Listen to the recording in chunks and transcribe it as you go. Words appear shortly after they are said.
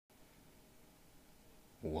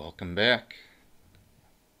Welcome back.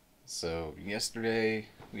 So, yesterday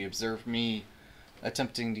we observed me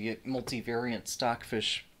attempting to get multivariant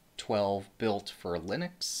Stockfish 12 built for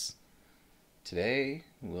Linux. Today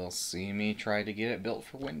we'll see me try to get it built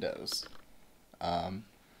for Windows. Um,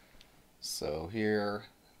 so here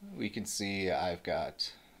we can see I've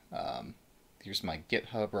got, here's my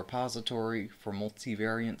GitHub repository for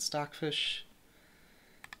multivariant Stockfish,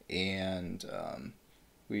 and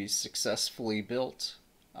we successfully built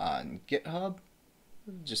on GitHub,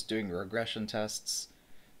 just doing regression tests.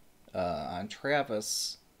 On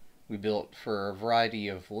Travis, we built for a variety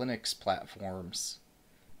of Linux platforms,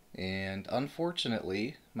 and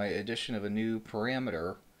unfortunately, my addition of a new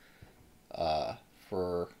parameter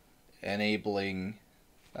for enabling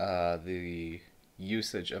the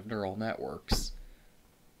usage of neural networks,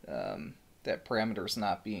 that parameter is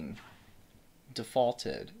not being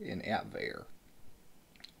defaulted in Appveyor.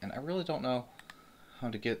 And I really don't know how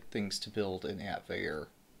to get things to build in Appveyor.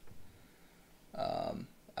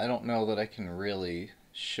 I don't know that I can really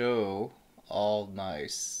show all my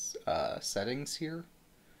settings here.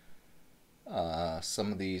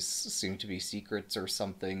 Some of these seem to be secrets or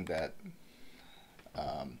something that,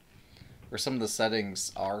 or some of the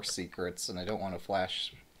settings are secrets, and I don't want to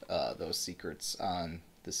flash those secrets on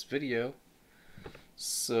this video.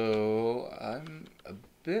 So I'm a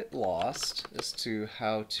bit lost as to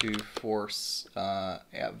how to force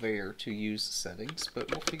Appveyor to use settings, but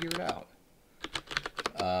we'll figure it out.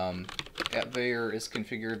 Appveyor is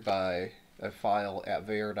configured by a file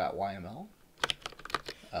appveyor.yml.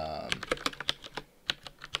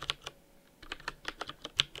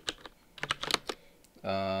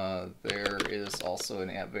 There is also an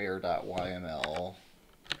appveyor.yml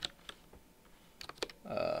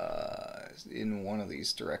in one of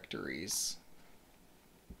these directories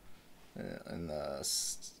in the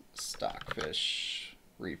Stockfish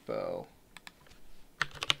repo.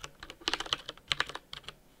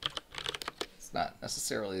 It's not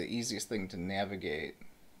necessarily the easiest thing to navigate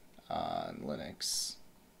on Linux.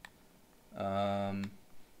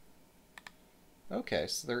 Okay,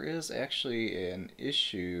 so there is actually an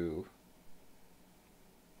issue.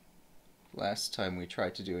 Last time we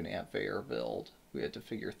tried to do an Appveyor build, we had to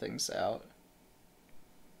figure things out.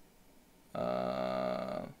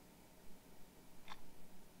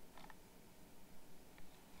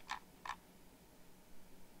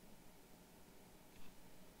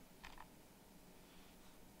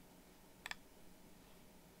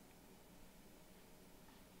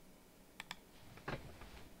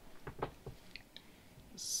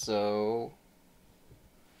 So,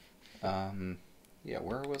 yeah,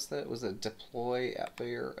 where was that? Was it deploy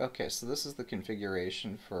Appveyor? Okay, so this is the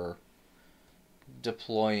configuration for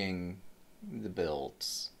deploying the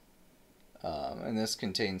builds. And this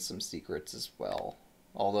contains some secrets as well.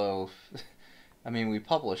 Although, I mean, we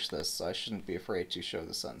published this, so I shouldn't be afraid to show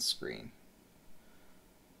this on screen.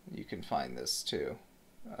 You can find this too.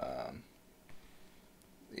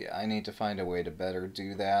 Yeah, I need to find a way to better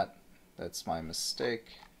do that. That's my mistake.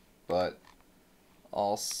 But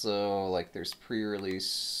also, like, there's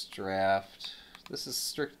pre-release draft. This is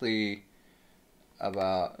strictly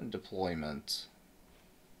about deployment.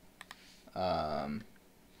 And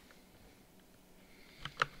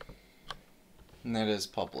that is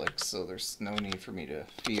public, so there's no need for me to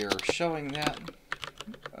fear showing that.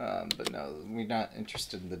 But no, we're not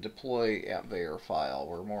interested in the deploy Appveyor file.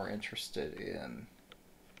 We're more interested in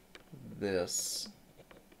this,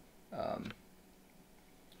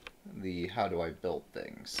 the how do I build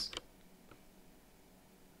things.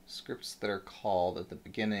 Scripts that are called at the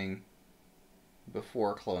beginning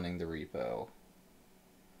before cloning the repo.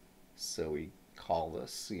 So we call the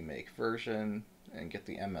CMake version and get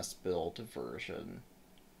the MS build version.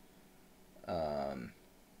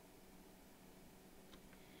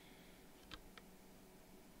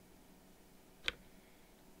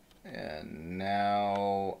 And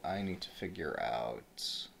now I need to figure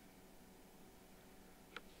out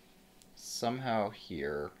somehow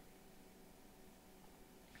here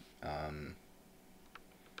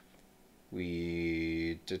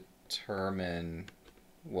we determine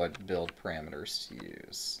what build parameters to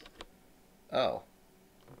use. Oh,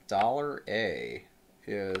 $A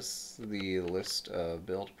is the list of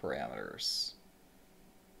build parameters.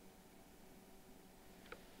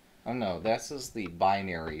 Oh no, this is the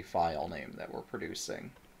binary file name that we're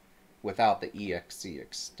producing without the exe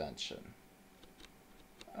extension.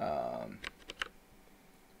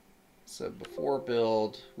 So before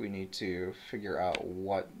build, we need to figure out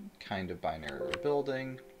what kind of binary we're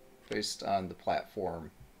building based on the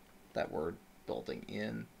platform that we're building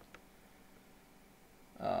in.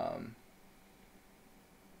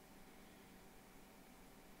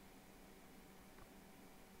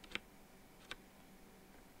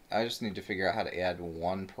 I just need to figure out how to add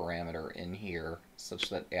one parameter in here such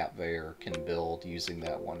that Appveyor can build using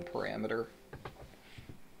that one parameter.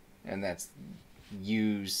 And that's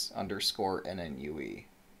use underscore NNUE.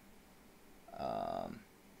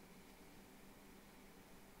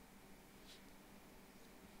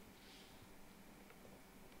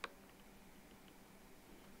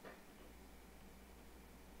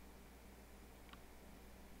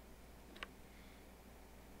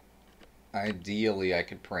 Ideally, I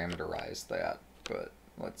could parameterize that, but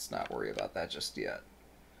let's not worry about that just yet.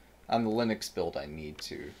 On the Linux build, I need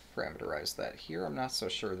to parameterize that. Here, I'm not so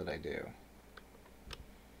sure that I do.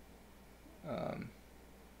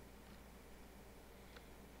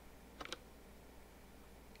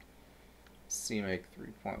 CMake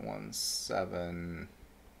 3.17.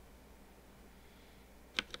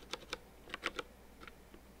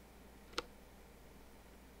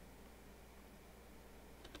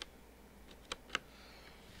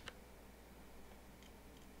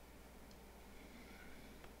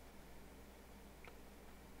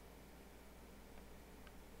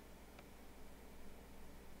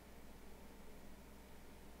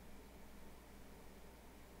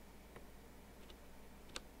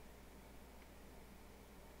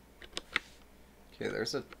 Okay,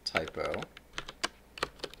 there's a typo.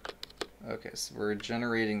 Okay, so we're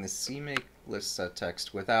generating the CMake list set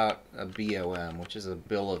text without a BOM, which is a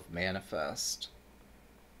bill of manifest,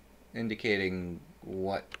 indicating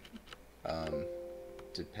what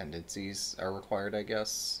dependencies are required, I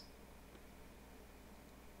guess.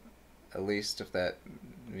 At least if that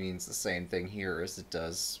means the same thing here as it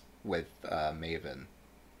does with Maven.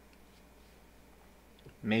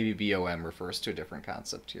 Maybe BOM refers to a different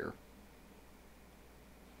concept here.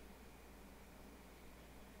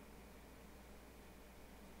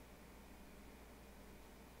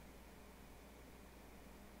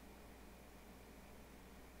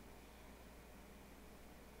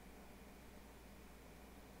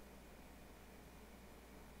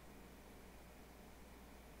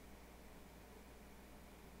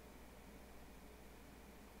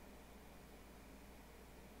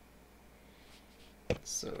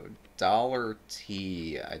 So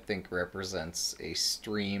 $T, I think, represents a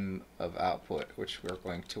stream of output, which we're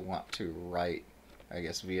going to want to write, I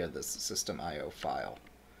guess, via this system IO file.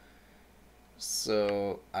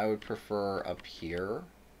 So I would prefer up here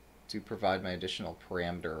to provide my additional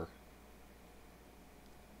parameter.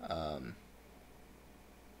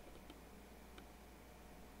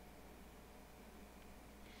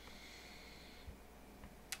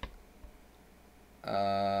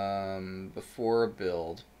 Before a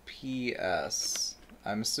build, PS.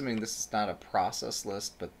 I'm assuming this is not a process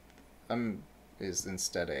list, but is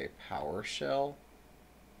instead a PowerShell.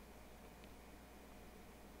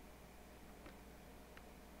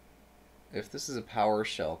 If this is a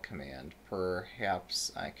PowerShell command,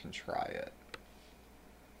 perhaps I can try it.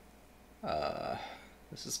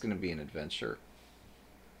 This is going to be an adventure.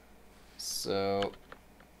 So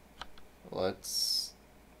let's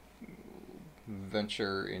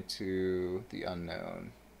venture into the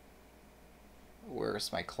unknown.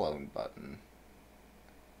 Where's my clone button?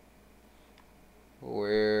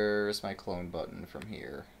 Where's my clone button from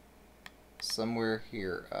here? Somewhere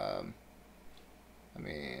here. I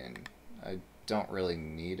mean, I don't really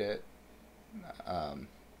need it,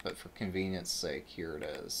 but for convenience sake, here it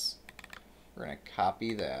is. We're going to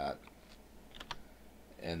copy that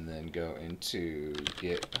and then go into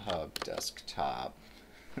GitHub Desktop.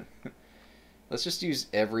 Let's just use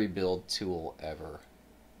every build tool ever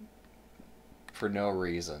for no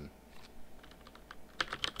reason.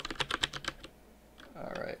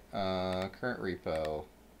 Alright, current repo.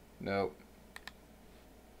 Nope.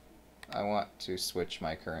 I want to switch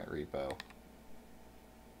my current repo.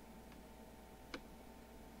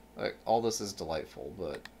 Like, all this is delightful,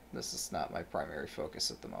 but this is not my primary focus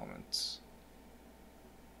at the moment.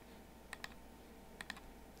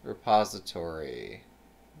 Repository.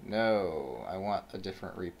 No, I want a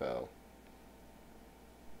different repo.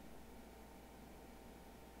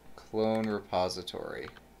 Clone repository.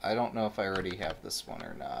 I don't know if I already have this one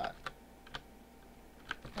or not.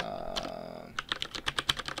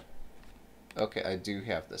 Okay, I do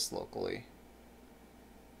have this locally.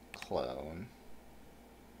 Clone.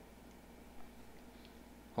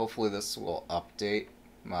 Hopefully this will update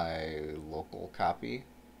my local copy.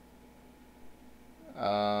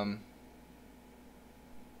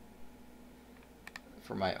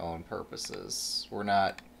 For my own purposes. We're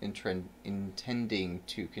not intending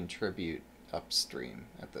to contribute upstream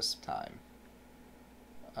at this time.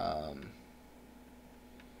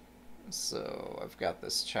 So I've got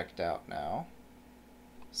this checked out now,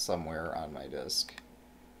 somewhere on my disk.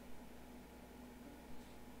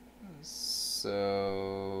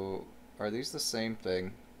 So, are these the same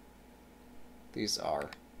thing? These are.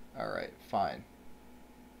 Alright, fine.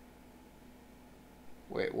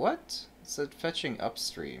 Wait, what? It said fetching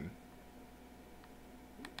upstream.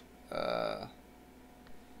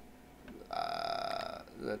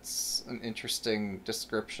 That's an interesting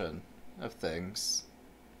description of things.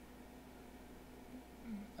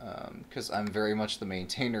 Because I'm very much the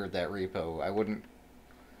maintainer of that repo.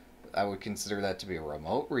 I would consider that to be a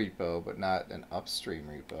remote repo, but not an upstream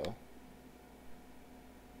repo.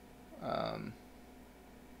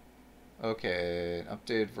 Okay, an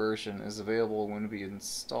updated version is available when it be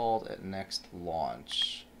installed at next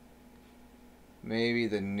launch. Maybe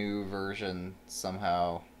the new version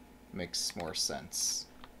somehow makes more sense.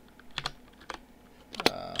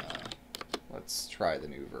 Let's try the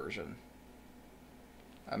new version.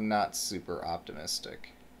 I'm not super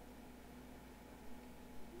optimistic.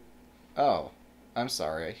 Oh, I'm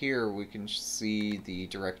sorry. Here we can see the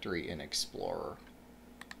directory in Explorer.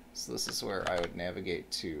 So this is where I would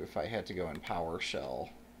navigate to if I had to go in PowerShell.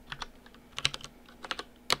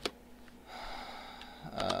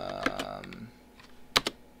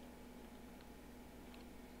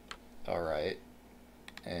 Alright.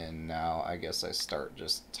 And now I guess I start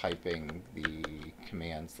just typing the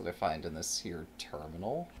commands that I find in this here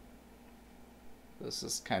terminal. This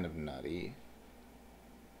is kind of nutty.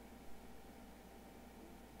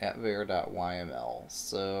 Appveyor.yml.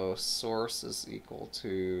 So source is equal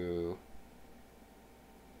to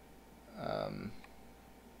I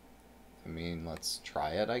mean, let's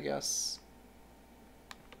try it, I guess.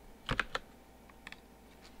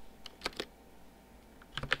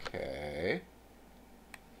 Okay.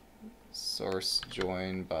 Source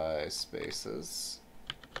join by spaces.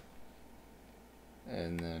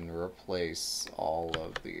 And then replace all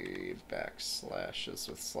of the backslashes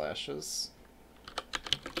with slashes.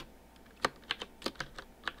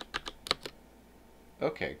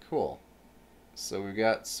 Okay, cool. So we've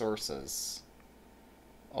got sources.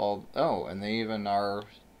 Oh, and they even are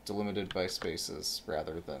delimited by spaces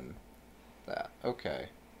rather than that. Okay.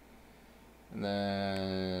 And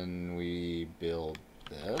then we build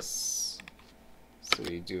this. So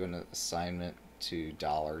we do an assignment to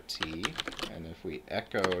 $T, and if we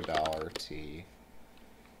echo $T,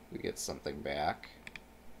 we get something back.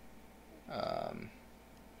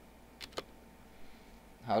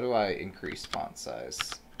 How do I increase font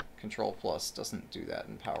size? Control plus doesn't do that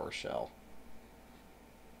in PowerShell.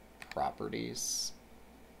 Properties.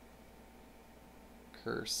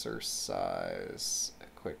 Cursor size.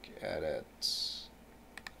 Quick edit.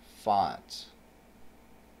 Font.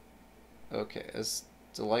 Okay, as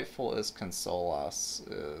delightful as Consolas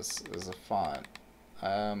is a font.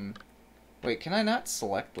 Wait, can I not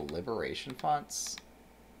select the Liberation fonts?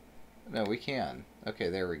 No, we can. Okay,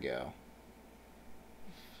 there we go.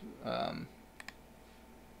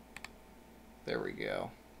 There we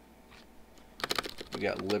go. We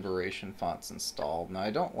got Liberation fonts installed. Now,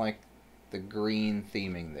 I don't like the green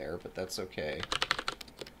theming there, but that's okay.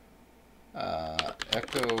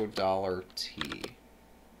 Echo $T.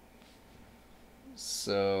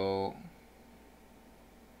 So...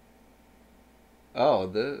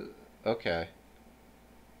 Oh, okay.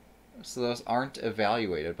 So those aren't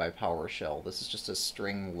evaluated by PowerShell. This is just a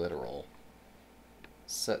string literal.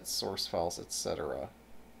 Set source files, etc.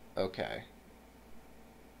 Okay.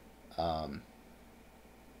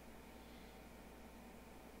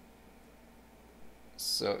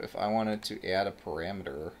 So if I wanted to add a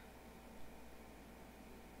parameter,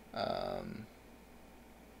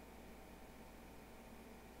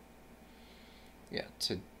 yeah,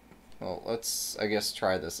 well, let's, I guess,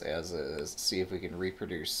 try this as is, see if we can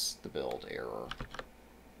reproduce the build error,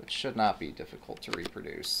 which should not be difficult to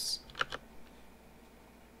reproduce.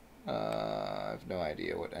 I have no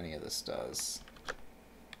idea what any of this does.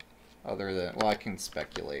 Other than, well, I can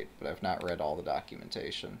speculate, but I've not read all the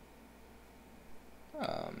documentation.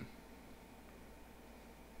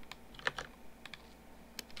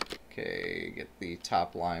 Okay, get the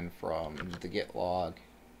top line from the git log.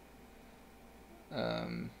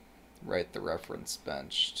 Write the reference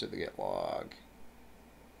bench to the git log.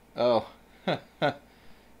 Oh,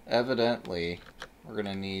 evidently we're going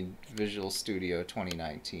to need Visual Studio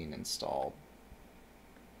 2019 installed.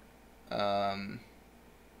 I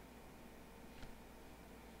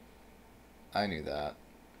knew that.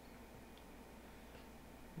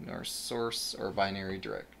 Nor source or binary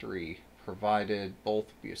directory provided, both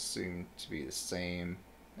be assumed to be the same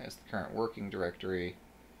as the current working directory.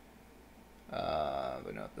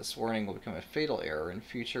 But note, this warning will become a fatal error in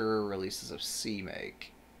future releases of CMake.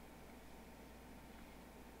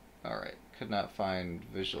 Alright, could not find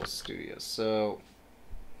Visual Studio. So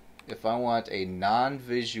if I want a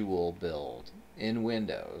non-visual build in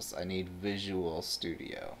Windows, I need Visual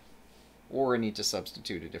Studio. Or I need to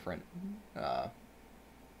substitute a different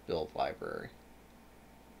build library.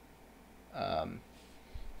 But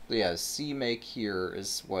yeah, CMake here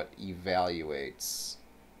is what evaluates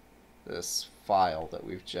this file that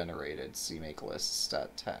we've generated, CMake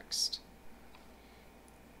lists.txt.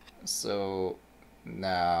 So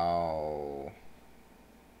now,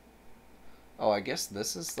 oh, I guess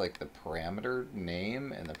this is like the parameter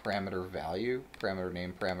name and the parameter value, parameter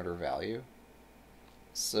name, parameter value.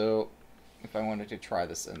 So if I wanted to try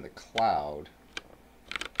this in the cloud,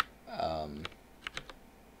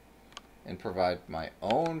 and provide my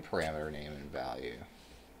own parameter name and value,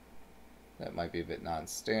 that might be a bit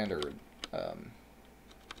non-standard.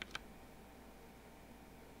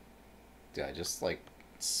 Did I just like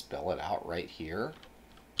spell it out right here?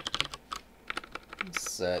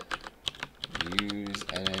 Set use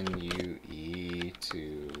NNUE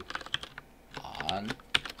to on.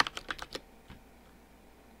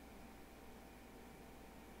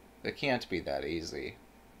 It can't be that easy,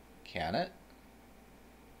 can it?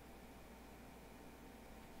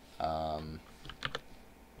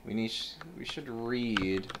 We should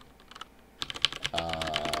read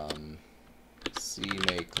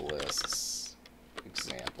CMake lists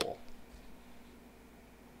example.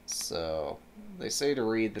 So they say to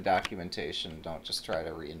read the documentation, don't just try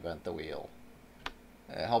to reinvent the wheel.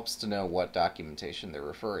 It helps to know what documentation they're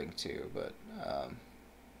referring to, but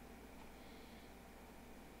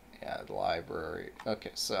yeah, the library.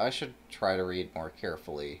 Okay, so I should try to read more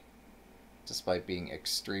carefully, despite being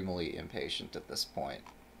extremely impatient at this point.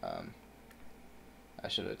 I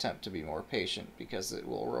should attempt to be more patient because it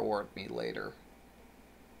will reward me later.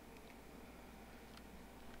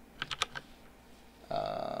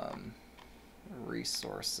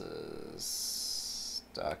 Resources,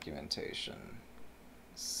 documentation,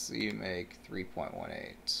 CMake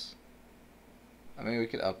 3.18. I mean, we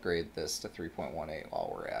could upgrade this to 3.18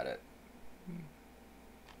 while we're at it.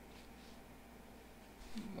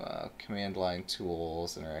 Command line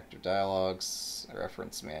tools, interactive dialogues,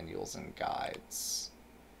 reference manuals, and guides.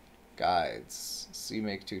 Guides,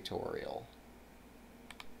 CMake tutorial.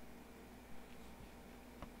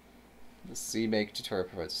 The CMake tutorial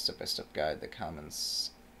provides a step-by-step guide that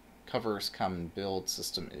covers common build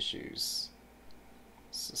system issues.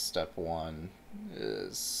 So step 1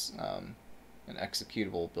 is an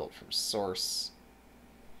executable built from source.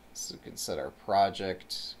 So we can set our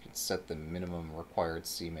project, we can set the minimum required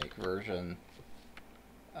CMake version.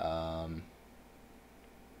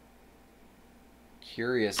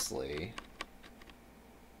 Curiously,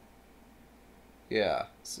 yeah,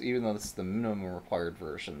 so even though this is the minimum required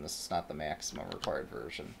version, this is not the maximum required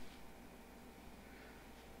version.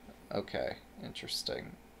 Okay,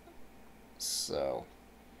 interesting. So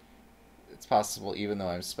it's possible, even though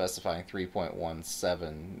I'm specifying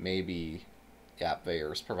 3.17, maybe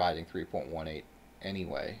Appveyor is providing 3.18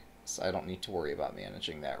 anyway, so I don't need to worry about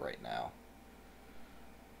managing that right now.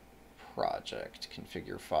 Project,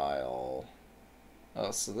 configure file.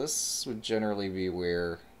 Oh, so this would generally be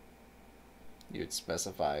where you'd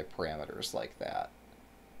specify parameters like that.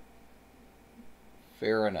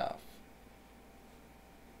 Fair enough.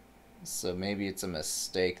 So maybe it's a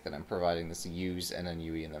mistake that I'm providing this use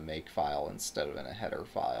NNUE in the make file instead of in a header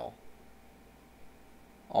file.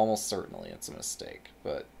 Almost certainly it's a mistake,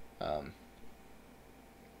 but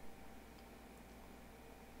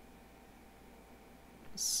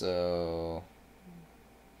so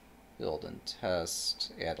build and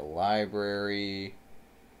test, add a library.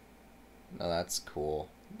 No, that's cool.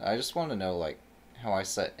 I just want to know like how I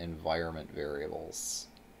set environment variables.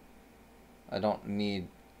 I don't need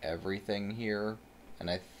everything here, and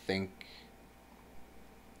I think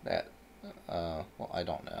that well, I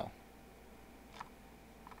don't know.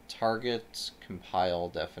 Target, compile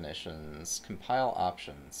definitions, compile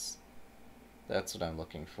options. That's what I'm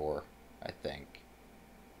looking for, I think.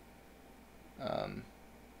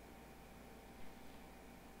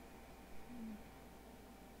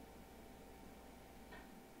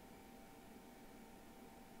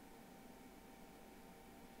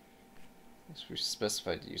 If we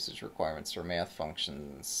specified usage requirements for math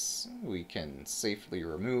functions, we can safely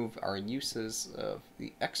remove our uses of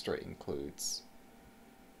the extra includes.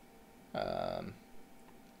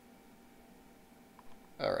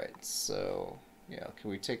 Alright, so yeah, can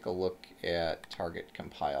we take a look at target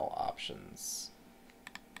compile options?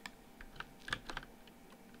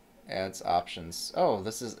 Adds options. Oh,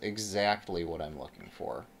 this is exactly what I'm looking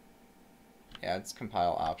for. Adds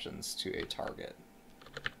compile options to a target.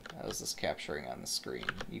 How is this capturing on the screen?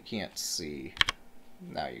 You can't see.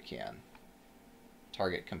 Now you can.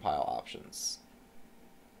 Target compile options.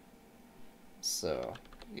 So,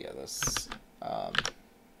 yeah, this...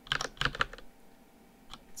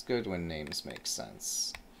 it's good when names make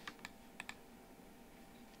sense.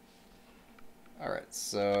 Alright,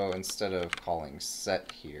 so instead of calling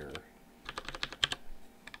set here,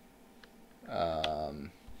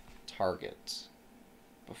 target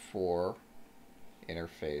before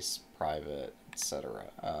interface private, etc.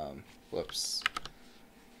 Whoops.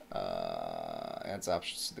 Adds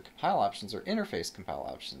options to the compile options or interface compile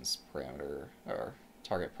options parameter or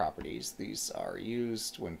target properties. These are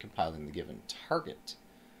used when compiling the given target,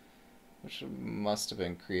 which must have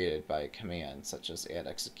been created by a command such as add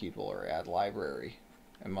executable or add library,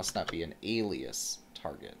 and must not be an alias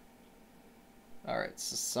target. Alright,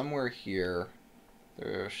 so somewhere here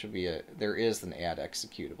there is an add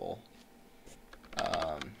executable.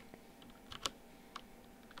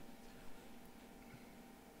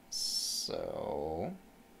 So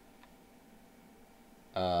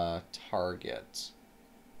target.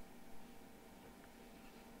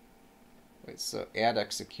 Wait, so add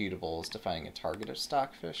executable is defining a target of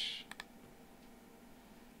Stockfish.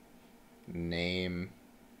 Name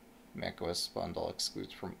macOS bundle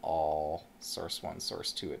excludes from all, source 1,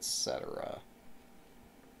 source 2, etc.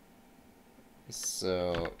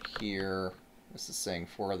 So here, this is saying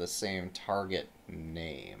for the same target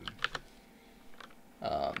name.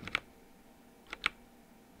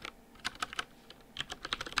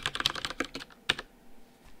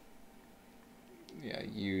 Yeah,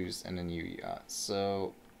 use and then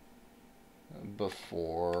so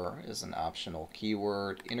before is an optional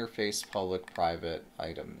keyword. Interface public private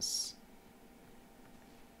items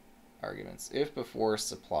arguments. If before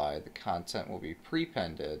supplied, the content will be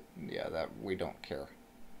prepended. Yeah, that we don't care.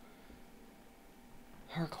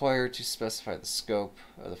 Are required to specify the scope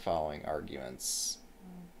of the following arguments.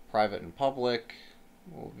 Private and public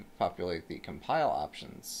will populate the compile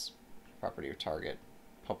options. Property of target.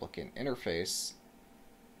 Public and interface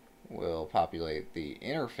will populate the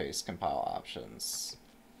interface compile options.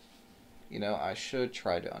 You know, I should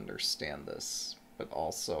try to understand this, but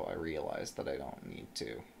also I realize that I don't need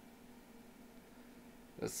to.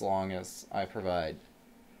 As long as I provide...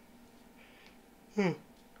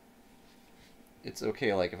 It's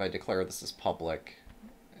okay, like, if I declare this as public,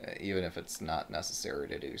 even if it's not necessary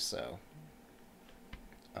to do so.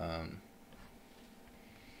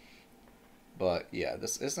 But, yeah,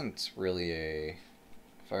 this isn't really a...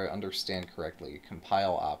 If I understand correctly,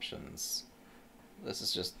 compile options. This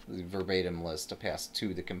is just the verbatim list to pass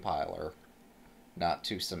to the compiler, not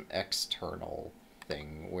to some external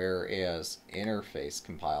thing, whereas interface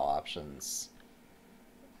compile options,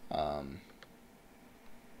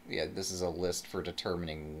 yeah, this is a list for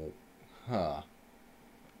determining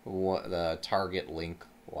what the target link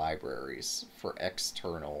libraries for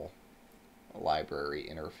external library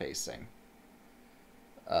interfacing.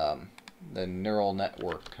 The neural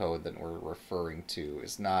network code that we're referring to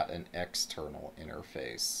is not an external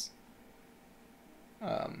interface.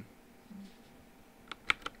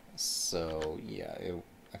 So, yeah,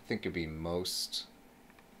 I think it'd be most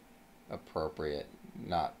appropriate,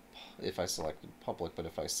 not if I selected public, but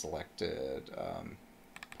if I selected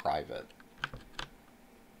private.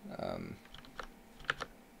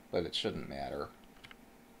 But it shouldn't matter.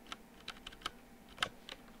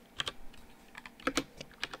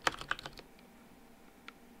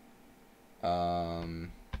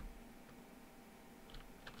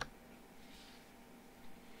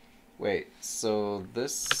 Wait, so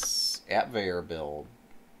this Appveyor build...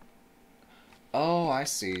 Oh, I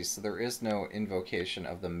see. So there is no invocation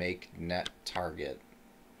of the make net target,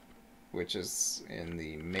 which is in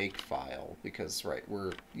the make file, because, right,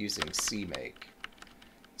 we're using CMake.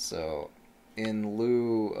 So in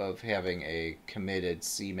lieu of having a committed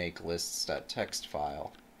CMake lists.txt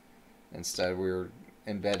file, instead we're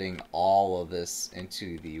embedding all of this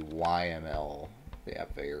into the YML, the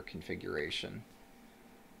Appveyor configuration.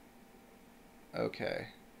 Okay.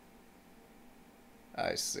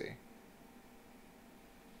 I see.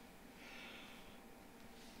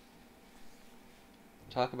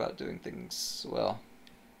 Talk about doing things, well,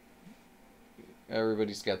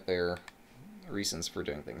 everybody's got their reasons for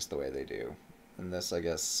doing things the way they do. And this, I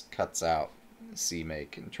guess, cuts out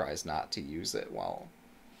CMake and tries not to use it while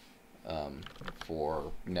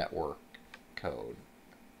for network code.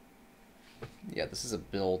 Yeah, this is a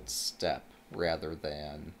build step rather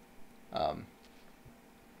than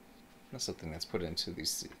something that's put into the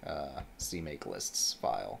CMake lists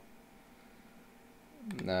file.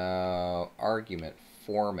 Now, argument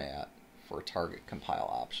format for target compile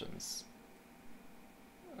options.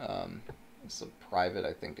 So private,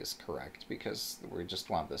 I think, is correct because we just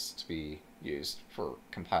want this to be used for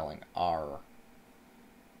compiling our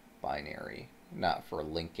binary, not for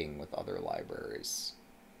linking with other libraries.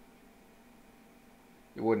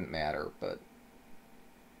 It wouldn't matter, but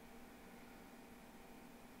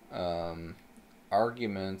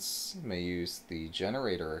arguments may use the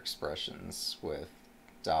generator expressions with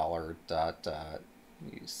 $.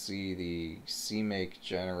 You see the CMake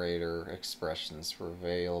generator expressions for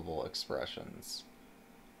available expressions.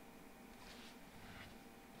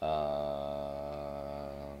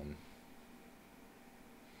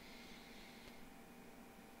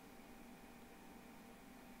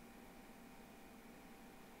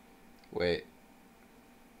 Wait.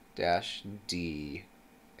 Dash D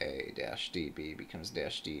A dash DB becomes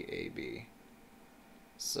dash DAB.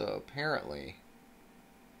 So apparently,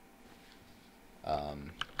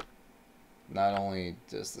 not only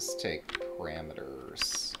does this take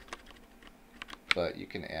parameters, but you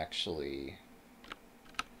can actually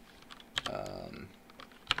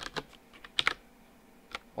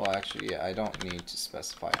well, actually, yeah, I don't need to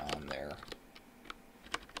specify on there.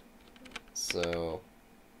 So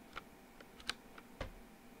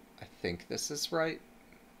I think this is right.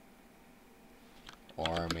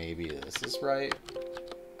 Or maybe this is right.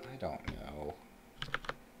 I don't know.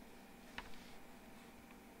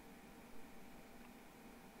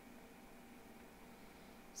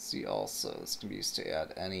 See also, this can be used to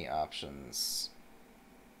add any options.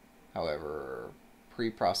 However,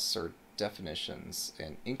 preprocessor definitions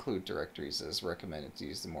and include directories is recommended to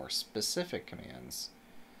use the more specific commands.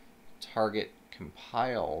 Target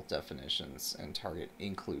compile definitions and target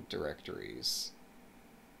include directories.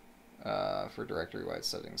 For directory-wide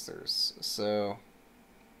settings, so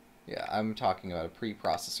yeah, I'm talking about a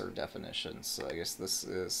preprocessor definition, so I guess this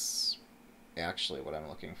is actually what I'm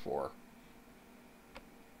looking for.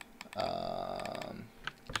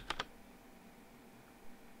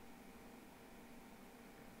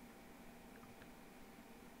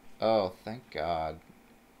 Oh, thank God.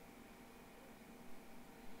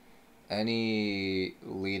 Any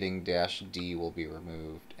leading dash D will be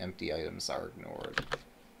removed. Empty items are ignored.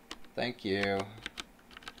 Thank you.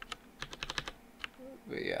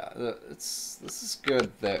 But yeah, this is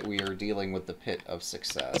good that we are dealing with the pit of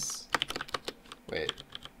success. Wait.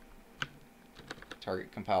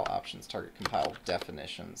 Target compile options, target compile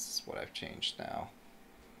definitions is what I've changed now.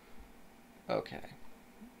 Okay.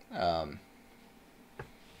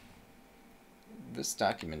 This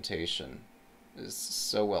documentation is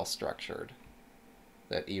so well structured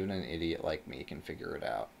that even an idiot like me can figure it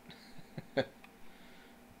out.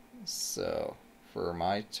 So, for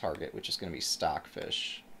my target, which is going to be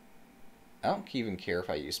Stockfish, I don't even care if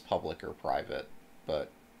I use public or private,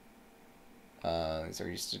 but these are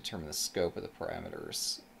used to determine the scope of the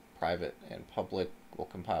parameters. Private and public will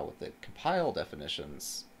compile with the compile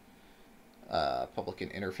definitions. Public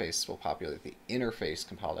and interface will populate the interface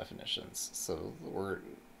compile definitions. So we're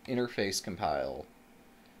interface compile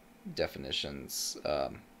definitions.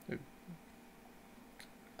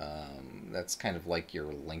 That's kind of like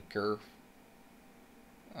your linker.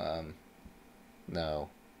 No.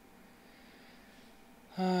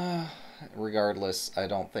 Regardless, I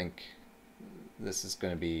don't think this is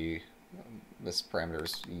going to be, this parameter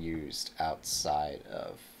is used outside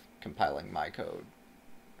of compiling my code.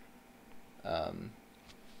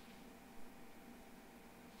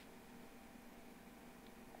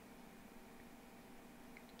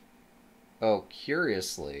 Oh,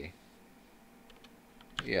 curiously,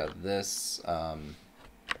 yeah, this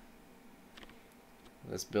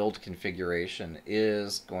this build configuration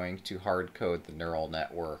is going to hard code the neural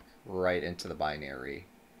network right into the binary,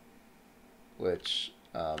 which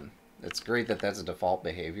it's great that that's a default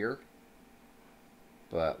behavior,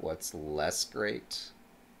 but what's less great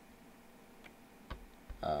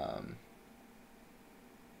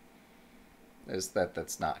is that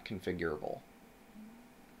that's not configurable.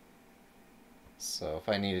 So if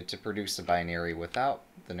I needed to produce a binary without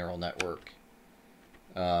the neural network,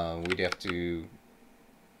 we'd have to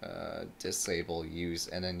disable use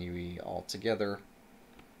NNUE altogether,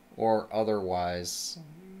 or otherwise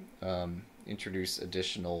introduce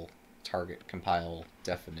additional target compile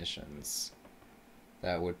definitions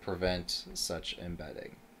that would prevent such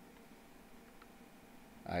embedding.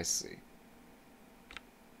 I see.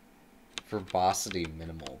 Verbosity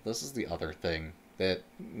minimal. This is the other thing that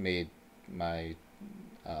made my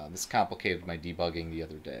this complicated my debugging the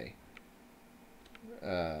other day.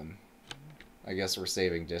 I guess we're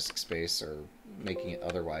saving disk space or making it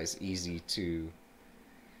otherwise easy to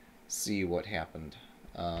see what happened.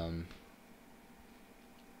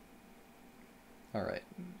 Alright.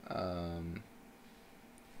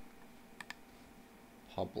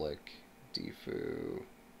 Public defu.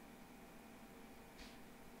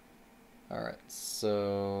 Alright,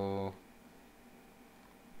 so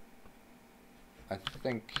I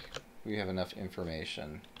think we have enough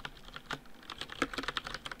information.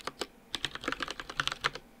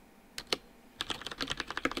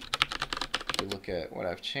 If we look at what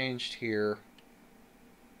I've changed here,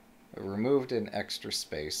 I removed an extra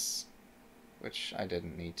space, which I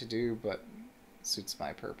didn't need to do, but suits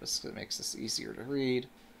my purpose because it makes this easier to read.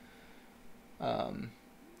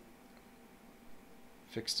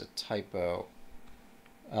 Fixed a typo.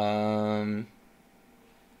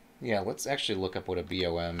 Yeah, let's actually look up what a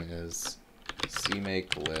BOM is.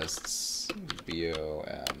 CMake lists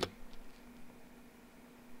BOM.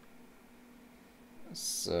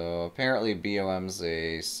 So apparently BOM's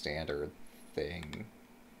a standard thing.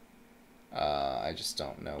 I just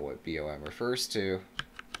don't know what BOM refers to,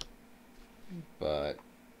 but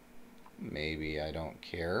maybe I don't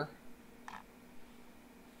care.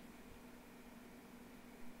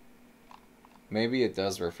 Maybe it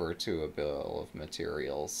does refer to a bill of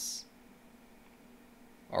materials,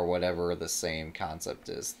 or whatever the same concept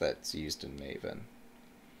is that's used in Maven.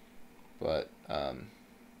 But,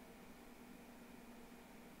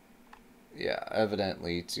 yeah,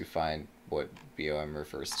 evidently to find what BOM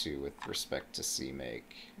refers to with respect to CMake,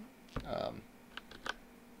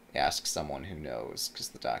 ask someone who knows, because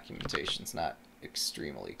the documentation's not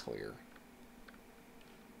extremely clear.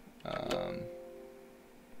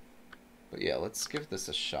 But yeah, let's give this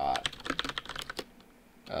a shot.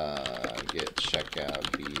 Git checkout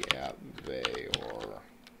Appveyor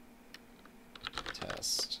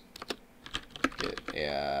test. Git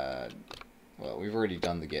add. Well, we've already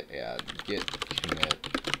done the git add. Git commit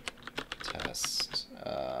test.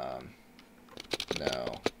 No.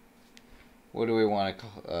 What do we want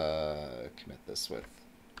to commit this with?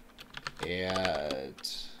 Add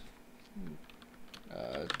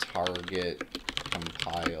target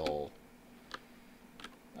compile.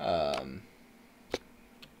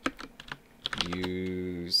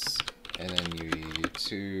 Use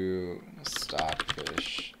NNUE2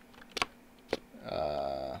 Stockfish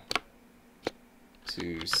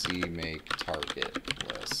to CMake target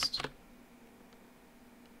list.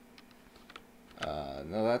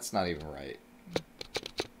 No, that's not even right.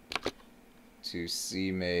 To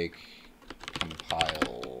CMake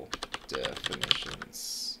compile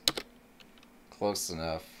definitions. Close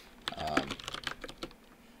enough.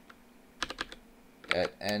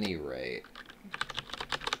 At any rate,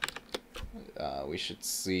 we should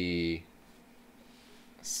see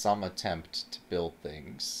some attempt to build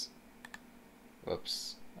things.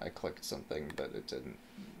 Whoops, I clicked something, but it didn't.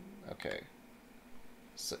 Okay.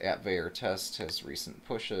 So Appveyor test has recent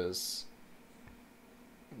pushes.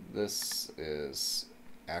 This is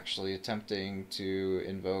actually attempting to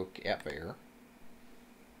invoke Appveyor,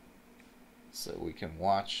 so we can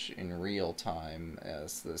watch in real time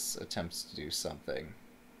as this attempts to do something.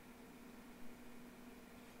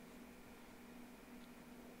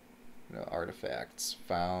 No artifacts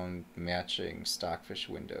found matching Stockfish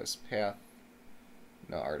Windows path.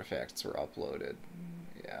 No artifacts were uploaded.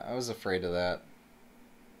 Yeah, I was afraid of that.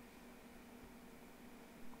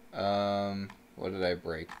 What did I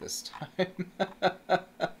break this time?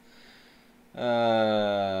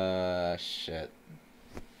 Shit.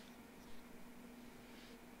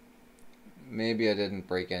 Maybe I didn't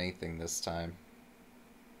break anything this time.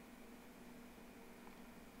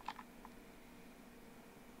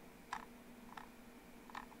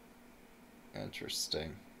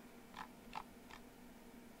 Interesting.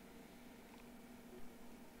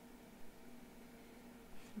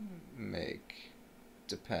 Make.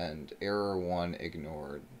 Depend. Error 1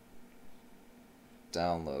 ignored.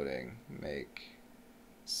 Downloading. Make.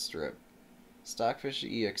 Strip. Stockfish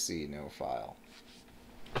exe no file.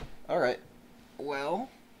 Alright. Well,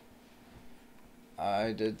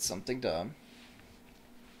 I did something dumb.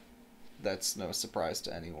 That's no surprise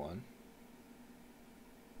to anyone.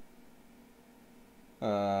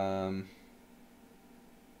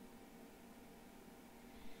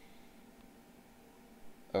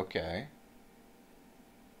 Okay.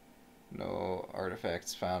 No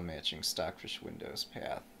artifacts found matching Stockfish Windows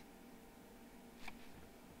path.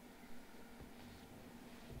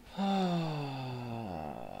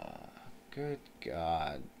 Good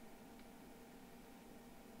God.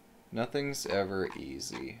 Nothing's ever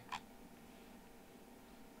easy.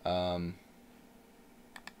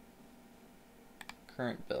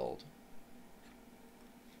 Current build.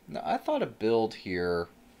 Now, I thought a build here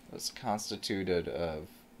was constituted of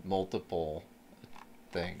multiple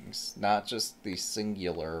things, not just the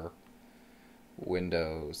singular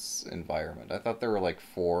Windows environment. I thought there were like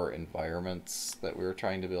 4 environments that we were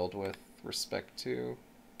trying to build with respect to.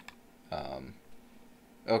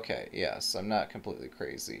 Okay, yes, I'm not completely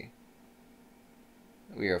crazy.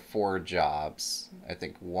 We have 4 jobs. I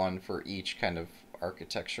think 1 for each kind of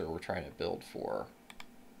architecture we're trying to build for.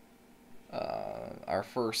 Our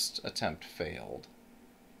first attempt failed.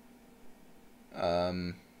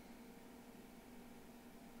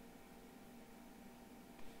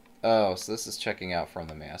 Oh, so this is checking out from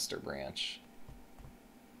the master branch.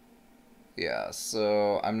 Yeah,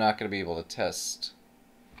 so I'm not going to be able to test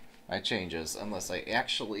my changes unless I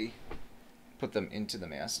actually put them into the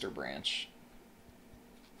master branch,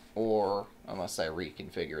 or unless I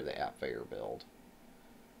reconfigure the Appveyor build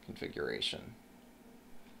configuration.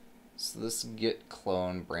 So this git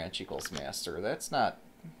clone branch equals master, that's not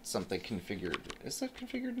something configured. Is that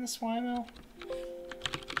configured in the YML?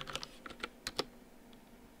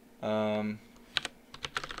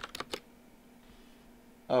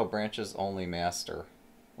 Oh, branches only master.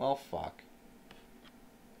 Well, fuck.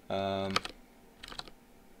 I'm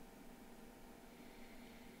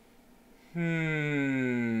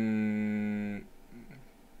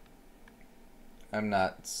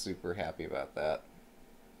not super happy about that.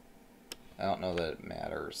 I don't know that it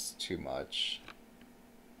matters too much,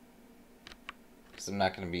 because I'm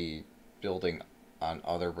not going to be building on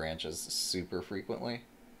other branches super frequently.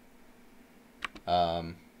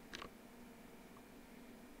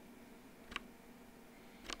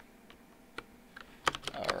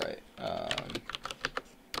 Alright,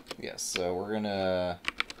 yes, so we're gonna,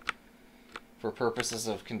 for purposes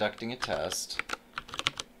of conducting a test,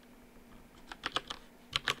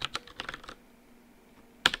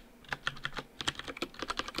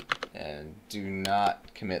 and do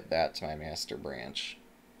not commit that to my master branch.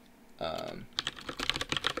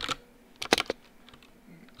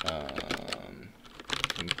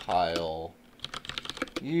 Compile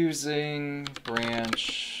using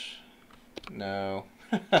branch, no.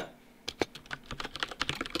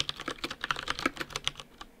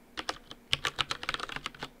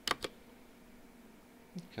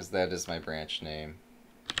 Because that is my branch name.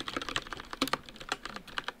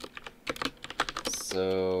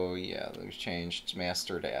 So yeah, we've changed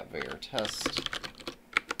master to Appveyor test,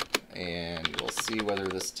 and we'll see whether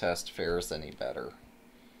this test fares any better.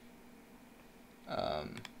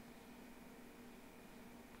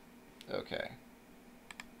 Okay.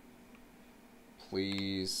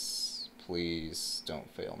 Please, please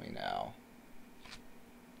don't fail me now.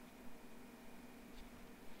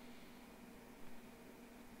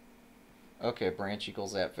 Okay, branch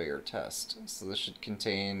equals Appveyor test. So this should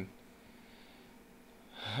contain...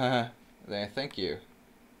 Thank you.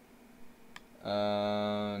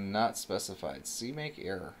 Not specified. CMake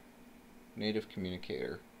error. Native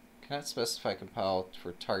communicator. Cannot specify compile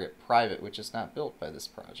for target private, which is not built by this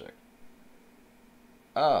project.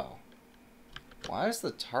 Oh. Why is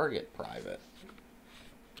the target private?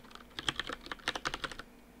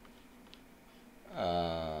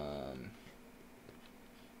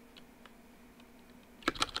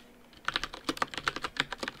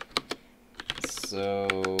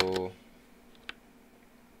 So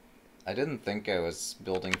I didn't think I was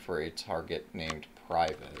building for a target named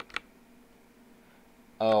private.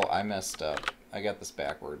 Oh, I messed up. I got this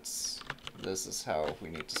backwards. This is how we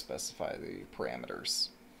need to specify the parameters.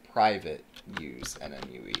 Private use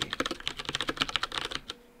NNUE.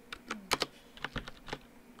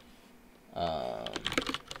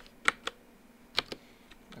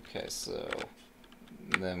 Okay, so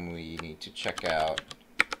then we need to check out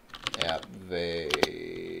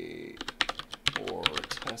Appveyor or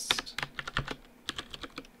test.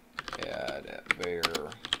 Add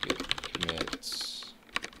Appveyor git commit.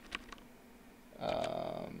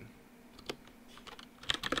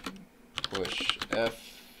 Push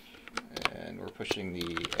F, and we're pushing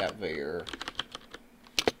the Appveyor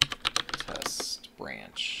test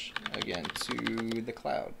branch again to the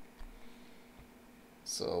cloud.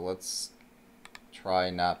 So let's try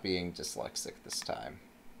not being dyslexic this time.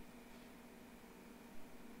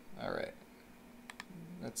 Alright.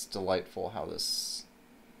 That's delightful how this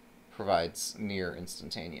provides near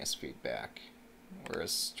instantaneous feedback.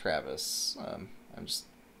 Whereas Travis, I'm just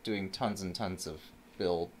doing tons and tons of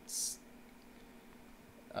builds.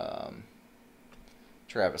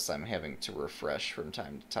 Travis, I'm having to refresh from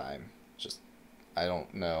time to time. Just, I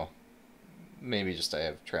don't know. Maybe just I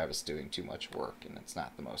have Travis doing too much work and it's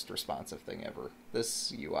not the most responsive thing ever.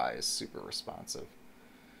 This UI is super responsive.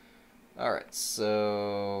 Alright,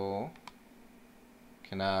 so...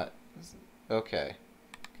 cannot... okay.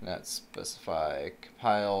 Not specify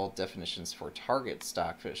compile definitions for target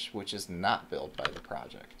Stockfish, which is not built by the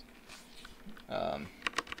project.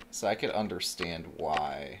 So I could understand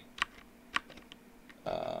why.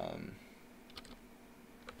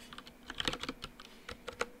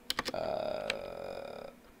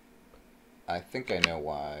 I think I know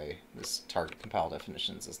why this target compile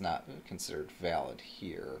definitions is not considered valid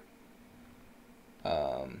here.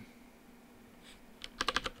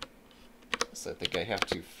 So I think I have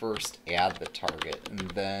to first add the target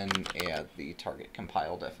and then add the target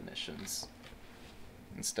compile definitions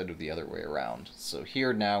instead of the other way around. So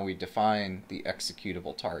here now we define the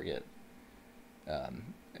executable target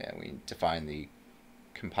and we define the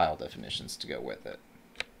compile definitions to go with it.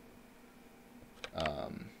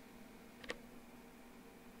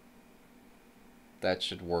 That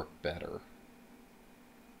should work better.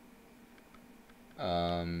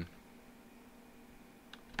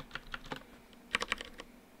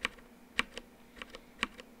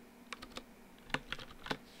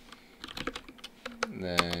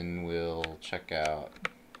 Then we'll check out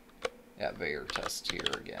Appveyor test here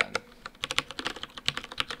again.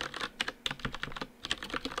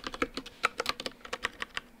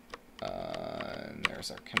 And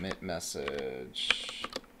there's our commit message.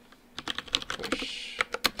 Push.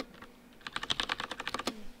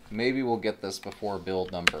 Maybe we'll get this before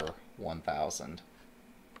build number 1000.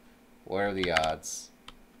 What are the odds?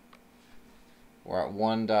 We're at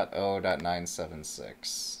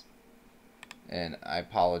 1.0.976. And I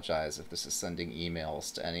apologize if this is sending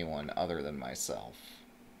emails to anyone other than myself.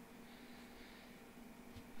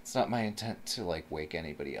 It's not my intent to, like, wake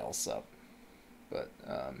anybody else up. But,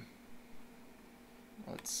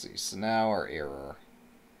 let's see. So now our error.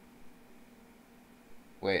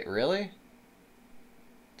 Wait, really?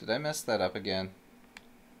 Did I mess that up again?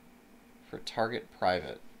 For target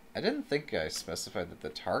private. I didn't think I specified that the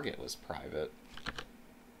target was private.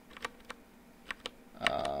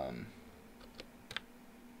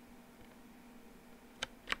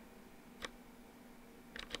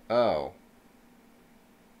 Oh.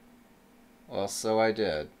 Well, so I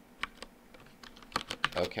did.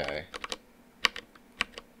 Okay.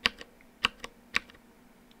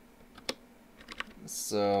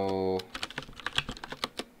 So,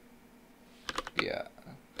 yeah,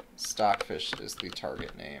 Stockfish is the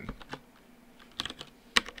target name.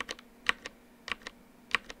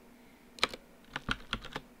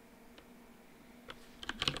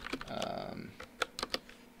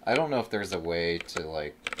 I don't know if there's a way to,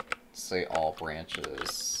 like, say all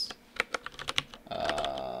branches.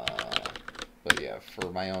 But yeah,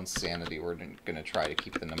 for my own sanity, we're going to try to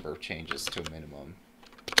keep the number of changes to a minimum.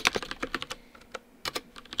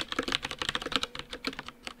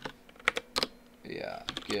 Yeah,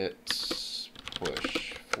 git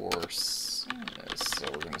push force. So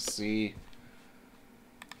we're going to see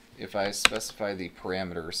if I specify the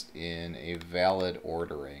parameters in a valid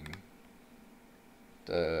ordering.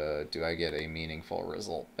 Do I get a meaningful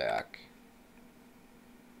result back?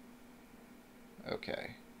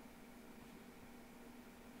 Okay.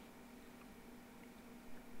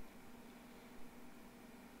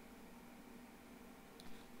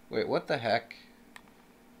 Wait, what the heck?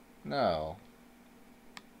 No.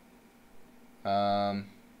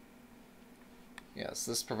 Yes,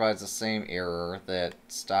 this provides the same error that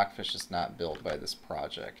Stockfish is not built by this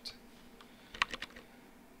project.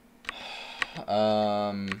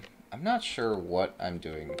 I'm not sure what I'm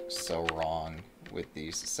doing so wrong with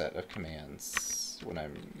these set of commands when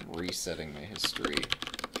I'm resetting my history.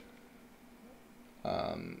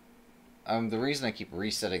 The reason I keep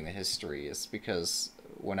resetting the history is because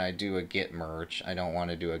when I do a git merge, I don't want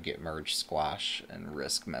to do a git merge squash and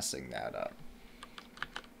risk messing that up.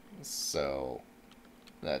 So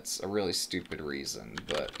that's a really stupid reason,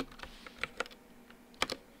 but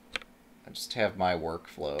I just have my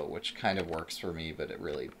workflow, which kind of works for me, but it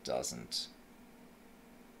really doesn't.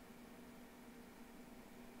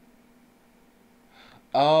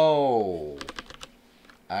 Oh,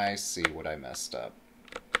 I see what I messed up.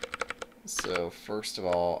 So first of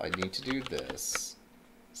all, I need to do this.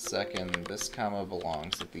 Second, this comma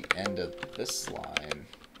belongs at the end of this line.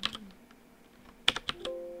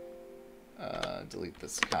 Delete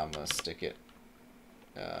this comma, stick it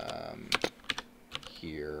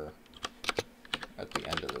here at the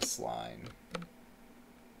end of this line.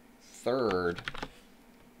 Third,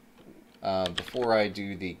 before I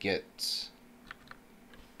do the git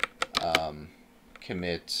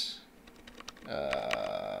commit,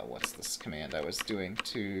 what's this command I was doing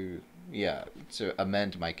to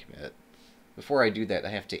amend my commit. Before I do that, I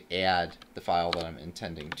have to add the file that I'm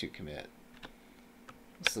intending to commit.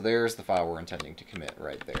 So there's the file we're intending to commit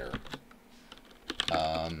right there.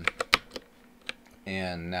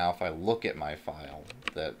 And now if I look at my file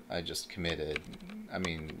that I just committed, I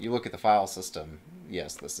mean, you look at the file system,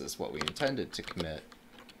 yes, this is what we intended to commit.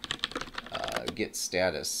 Git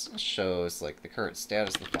status shows like the current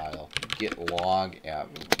status of the file. Git log app,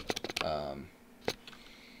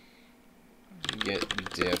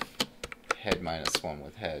 git diff head -1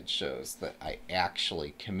 with head shows that I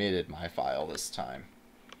actually committed my file this time,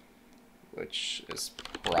 which is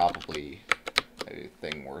probably a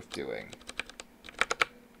thing worth doing.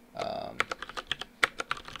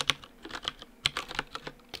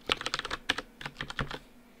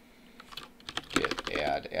 Git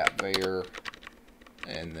add Appveyor,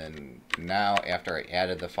 and then now after I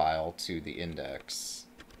added the file to the index,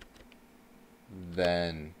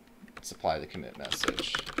 then supply the commit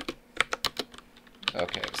message.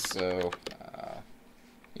 Okay, so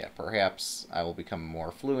yeah, perhaps I will become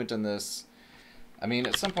more fluent in this. I mean,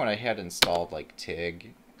 at some point I had installed like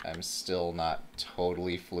TIG. I'm still not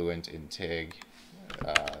totally fluent in TIG.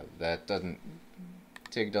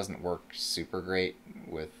 TIG doesn't work super great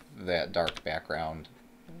with that dark background,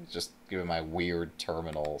 just given my weird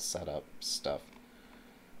terminal setup stuff.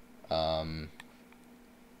 Hang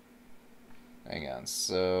on,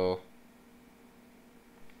 so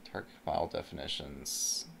target file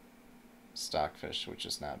definitions, Stockfish, which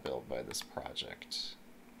is not built by this project.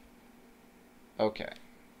 Okay.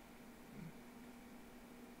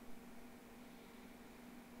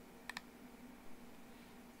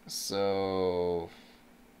 So,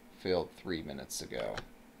 failed 3 minutes ago.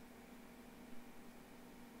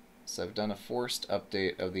 So I've done a forced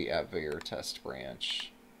update of the Appveyor test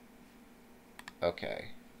branch.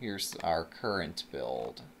 Okay, here's our current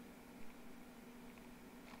build,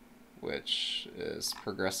 which is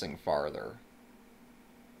progressing farther.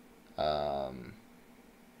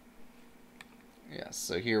 Yeah,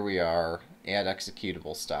 so here we are, add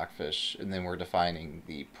executable Stockfish, and then we're defining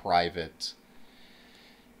the private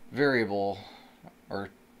variable, or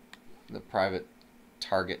the private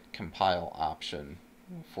target compile option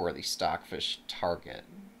for the Stockfish target.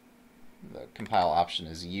 The compile option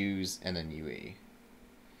is use NNUE.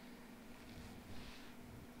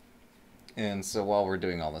 And so while we're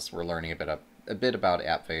doing all this, we're learning a bit about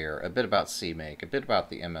Appveyor, a bit about CMake, a bit about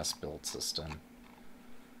the MS build system.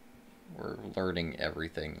 We're learning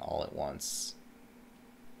everything all at once.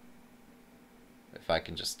 If I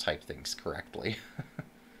can just type things correctly.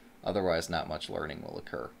 Otherwise, not much learning will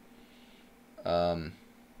occur.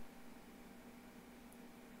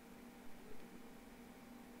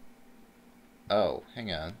 Oh,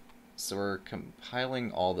 hang on. So we're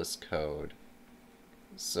compiling all this code.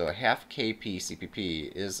 So a half kp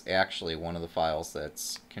CPP is actually one of the files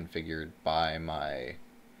that's configured by my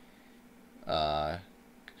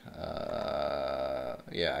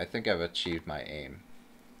yeah, I think I've achieved my aim.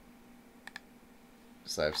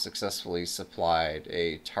 So I've successfully supplied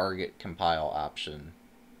a target compile option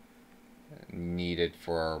needed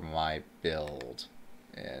for my build.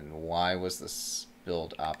 And why was this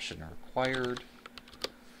build option required?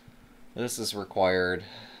 This is required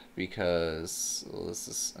because this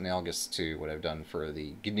is analogous to what I've done for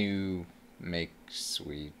the GNU Make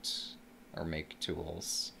suite, or Make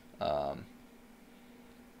tools,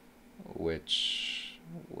 which,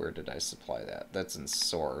 where did I supply that? That's in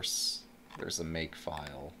source. There's a make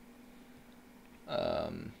file.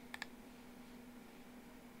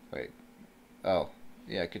 Wait. Oh,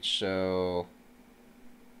 yeah, I could show...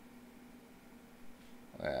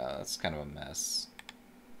 Yeah, that's kind of a mess.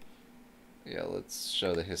 Yeah, let's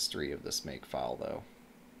show the history of this make file, though.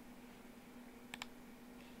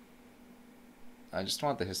 I just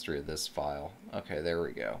want the history of this file. Okay, there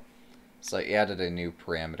we go. So I added a new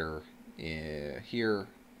parameter here,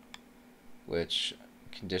 which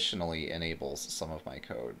conditionally enables some of my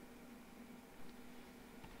code.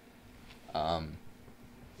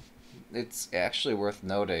 It's actually worth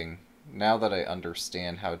noting, now that I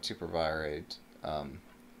understand how to provide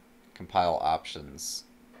compile options,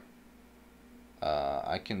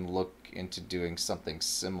 I can look into doing something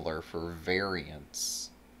similar for variants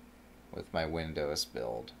with my Windows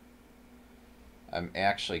build. I'm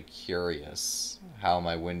actually curious how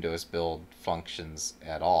my Windows build functions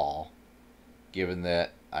at all, given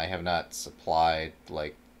that I have not supplied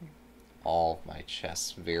like all of my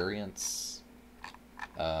chess variants.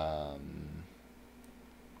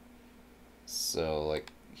 So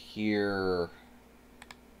like here,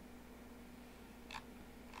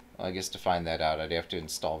 well, I guess to find that out I'd have to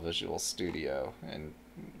install Visual Studio and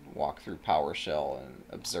walk through PowerShell and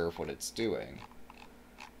observe what it's doing.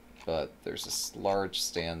 but there's this large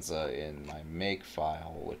stanza in my make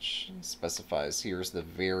file which specifies here's the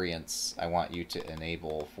variants I want you to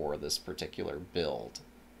enable for this particular build.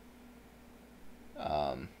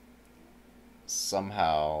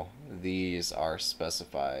 Somehow these are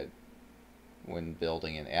specified when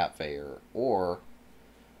building an Appveyor, or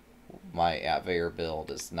my Appveyor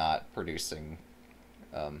build is not producing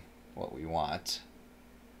what we want.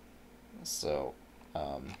 So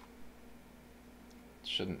it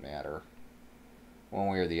shouldn't matter. One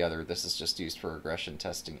way or the other, this is just used for regression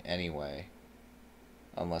testing anyway,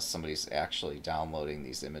 unless somebody's actually downloading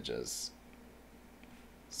these images.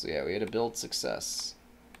 So yeah, we had a build success.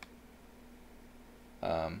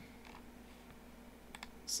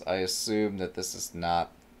 So I assume that this is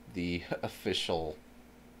not the official.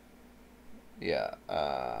 Yeah,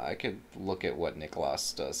 I could look at what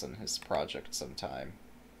Nicholas does in his project sometime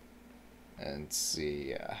and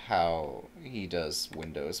see how he does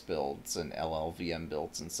Windows builds and LLVM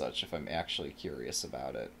builds and such if I'm actually curious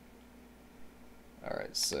about it.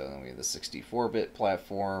 Alright, so then we have the 64-bit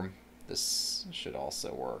platform. This should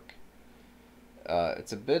also work.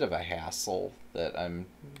 It's a bit of a hassle that and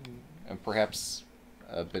perhaps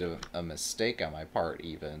a bit of a mistake on my part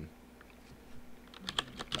even.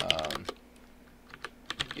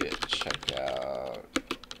 Git checkout.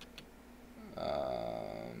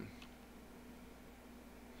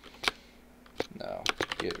 No,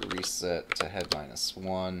 git reset to head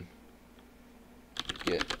 -1.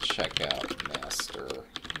 Git checkout master.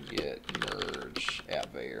 Git merge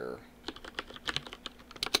Appveyor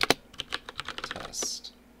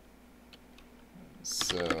test.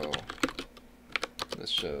 So this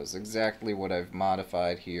shows exactly what I've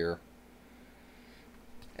modified here,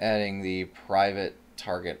 adding the private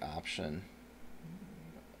target option,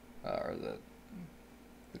 or the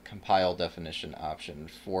compile definition option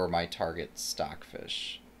for my target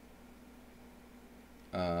Stockfish.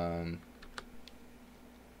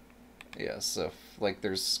 Yeah, so like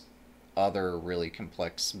there's other really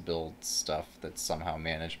complex build stuff that's somehow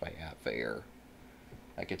managed by Appveyor.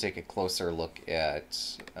 I could take a closer look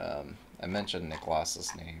at, I mentioned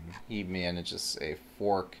Nicholas's name. He manages a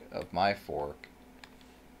fork of my fork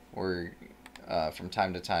where from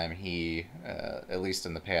time to time he, at least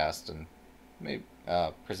in the past and maybe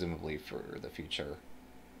presumably for the future,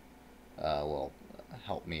 will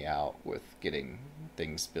help me out with getting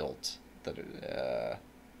things built that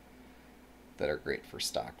are great for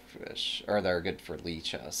Stockfish, or that are good for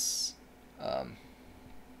Lichess.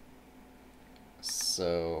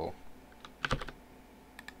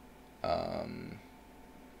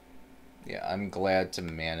 Yeah, I'm glad to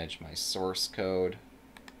manage my source code.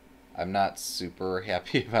 I'm not super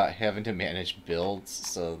happy about having to manage builds,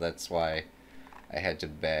 so that's why I had to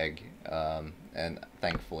beg, and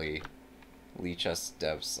thankfully Lichess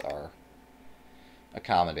devs are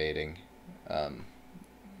accommodating.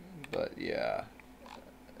 But yeah,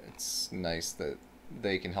 it's nice that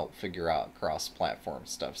they can help figure out cross-platform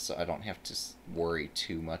stuff, so I don't have to worry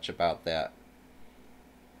too much about that.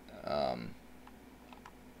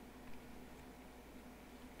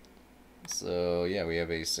 So yeah, we have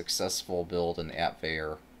a successful build in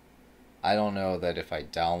Appveyor. I don't know that if I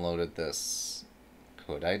downloaded this,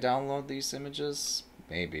 could I download these images?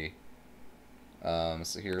 Maybe.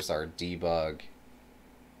 So here's our debug.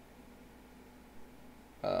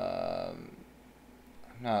 I'm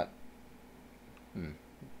not...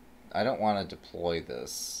 I don't want to deploy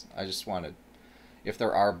this. I just want to... If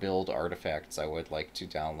there are build artifacts, I would like to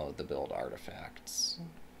download the build artifacts.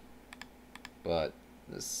 But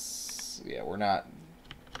this... Yeah, we're not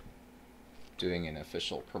doing an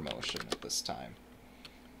official promotion at this time.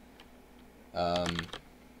 We're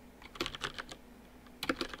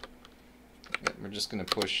just going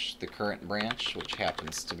to push the current branch, which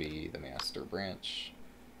happens to be the master branch.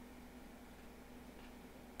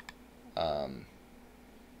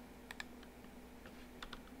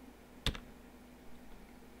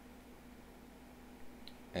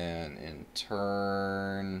 And in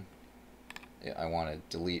turn, I want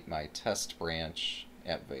to delete my test branch,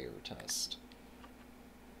 Appveyor test.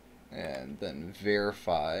 And then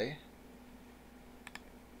verify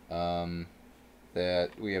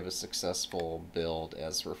that we have a successful build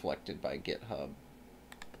as reflected by GitHub.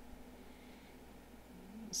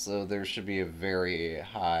 So there should be a very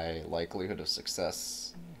high likelihood of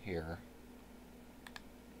success here.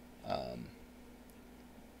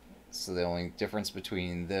 So the only difference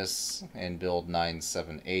between this and build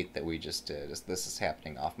 978 that we just did is this is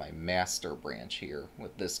happening off my master branch here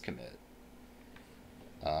with this commit.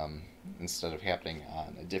 Instead of happening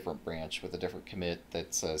on a different branch with a different commit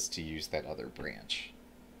that says to use that other branch.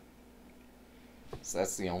 So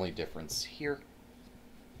that's the only difference here.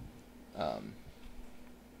 Um,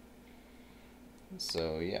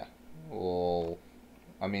 so yeah, well,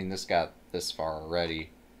 I mean, this got this far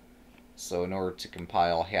already. So in order to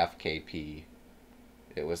compile half KP,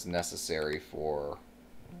 it was necessary for,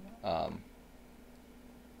 um,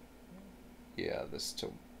 yeah, this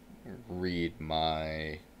to read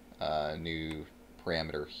my new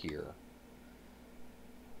parameter here.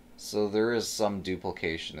 So there is some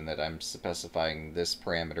duplication in that I'm specifying this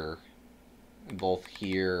parameter both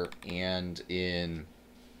here and in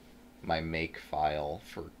my make file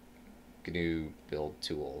for GNU build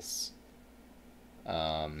tools.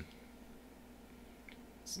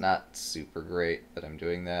 It's not super great that I'm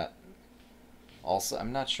doing that. Also,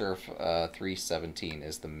 I'm not sure if 317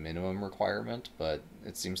 is the minimum requirement, but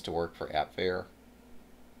it seems to work for Appveyor.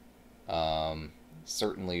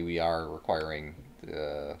 Certainly we are requiring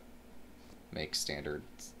the make standard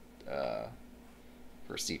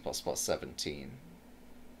for C++ 17.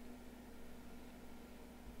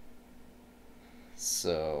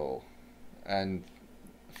 So, and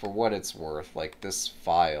for what it's worth, like this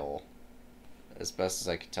file, as best as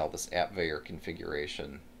I can tell, this Appveyor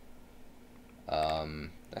configuration,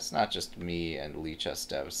 that's not just me and Lichess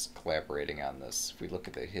devs collaborating on this. If we look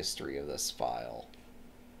at the history of this file,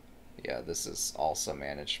 yeah, this is also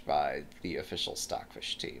managed by the official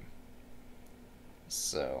Stockfish team.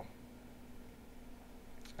 So,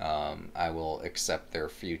 I will accept their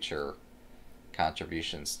future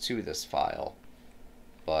contributions to this file,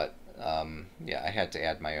 but yeah, I had to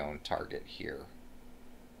add my own target here.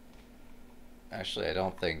 Actually, I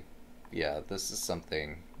don't think, yeah, this is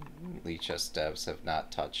something Lichess devs have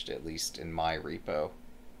not touched, at least in my repo.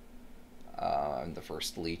 I'm the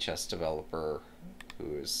first Lichess developer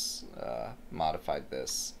who has modified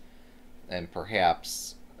this, and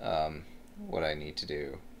perhaps what I need to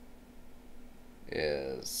do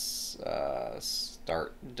is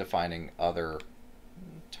start defining other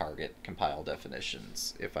target compile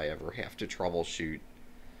definitions if I ever have to troubleshoot,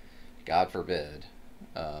 God forbid,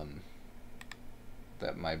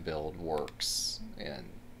 that my build works and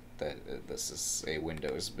that this is a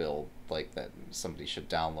Windows build like that somebody should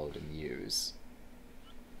download and use.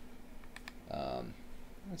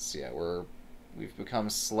 Let's see, yeah, we've become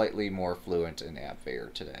slightly more fluent in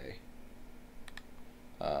Appveyor today.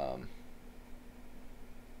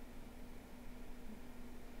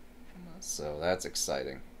 So that's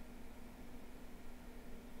exciting.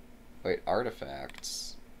 Wait,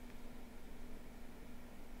 artifacts?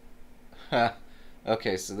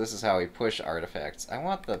 Okay, so this is how we push artifacts. I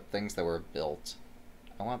want the things that were built.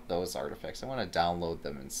 I want those artifacts. I want to download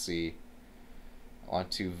them and see. I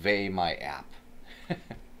want to vey my app.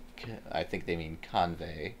 I think they mean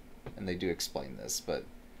convey, and they do explain this, but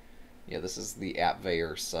yeah, this is the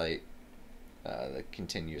Appveyor site, the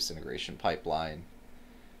continuous integration pipeline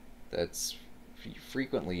that's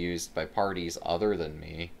frequently used by parties other than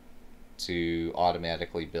me to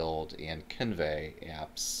automatically build and convey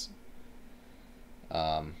apps,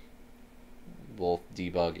 both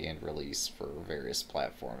debug and release for various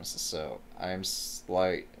platforms. So I'm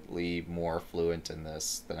slightly more fluent in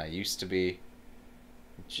this than I used to be,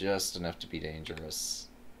 just enough to be dangerous.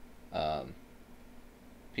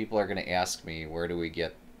 People are going to ask me, where do we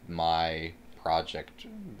get my project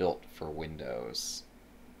built for Windows?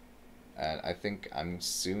 And I think I'm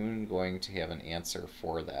soon going to have an answer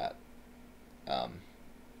for that.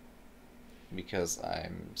 Because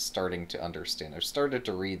I'm starting to understand. I've started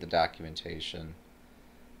to read the documentation.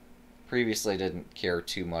 Previously, I didn't care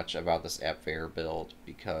too much about this Appveyor build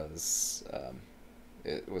because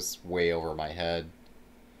it was way over my head.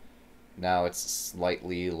 Now it's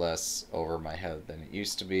slightly less over my head than it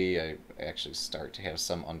used to be. I actually start to have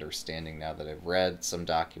some understanding now that I've read some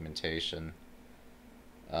documentation,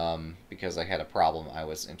 because I had a problem I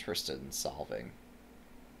was interested in solving,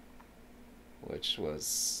 which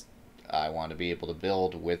was I want to be able to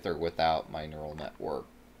build with or without my neural network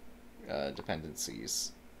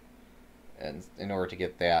dependencies. And in order to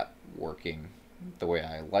get that working the way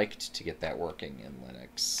I liked to get that working in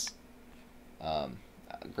Linux,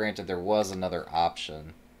 granted, there was another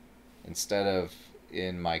option. Instead of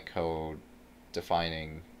in my code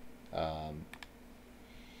defining,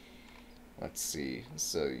 let's see,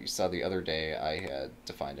 so you saw the other day I had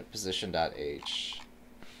defined a position.h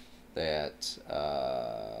that,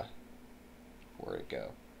 where'd it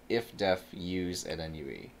go? If def use at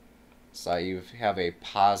NUE. So you have a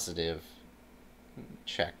positive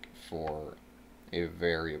check for a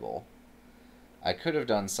variable. I could have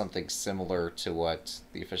done something similar to what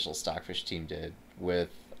the official Stockfish team did with,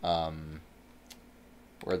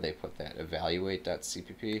 where'd they put that?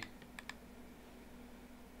 Evaluate.cpp?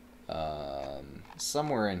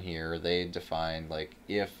 somewhere in here they defined like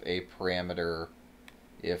if a parameter,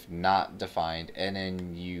 if not defined,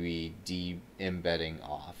 NNUE de-embedding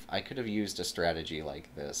off. I could have used a strategy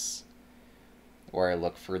like this where I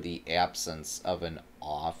look for the absence of an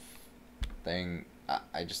off thing.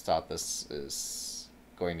 I just thought this is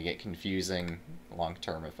going to get confusing long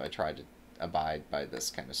term if I tried to abide by this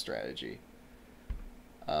kind of strategy.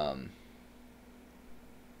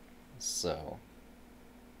 So,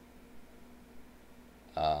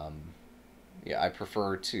 yeah, I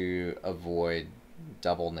prefer to avoid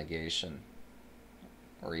double negation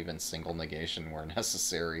or even single negation where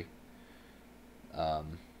necessary. Or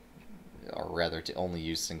rather, to only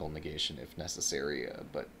use single negation if necessary,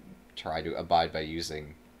 but try to abide by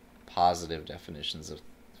using positive definitions of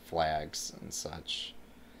flags and such.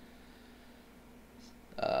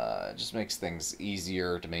 It just makes things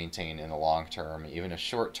easier to maintain in the long term. Even if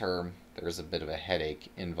short term, there's a bit of a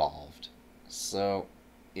headache involved. So,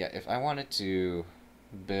 yeah, if I wanted to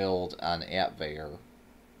build on Appveyor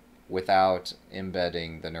without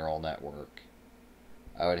embedding the neural network,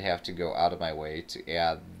 I would have to go out of my way to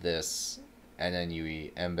add this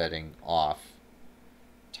NNUE embedding off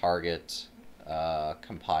target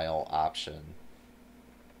compile option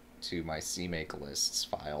to my CMake lists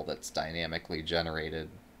file that's dynamically generated.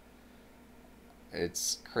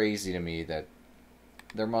 It's crazy to me that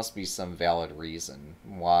there must be some valid reason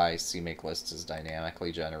why CMake list is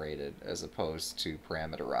dynamically generated as opposed to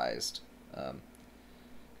parameterized.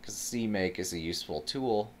 Because CMake is a useful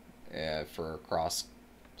tool for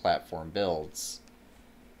cross-platform builds.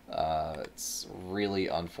 It's really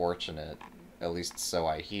unfortunate, at least so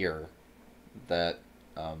I hear, that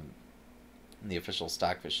the official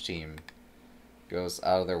Stockfish team goes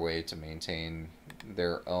out of their way to maintain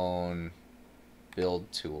their own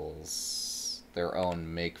build tools, their own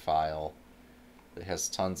makefile that has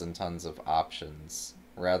tons and tons of options,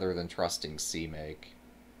 rather than trusting CMake.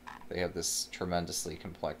 They have this tremendously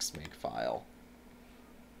complex makefile.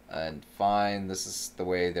 And fine, this is the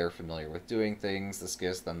way they're familiar with doing things. This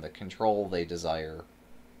gives them the control they desire.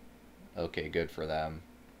 Okay, good for them.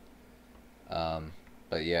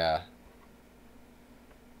 But yeah,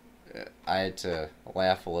 I had to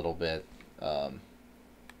laugh a little bit.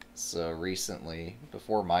 So recently,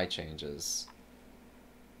 before my changes,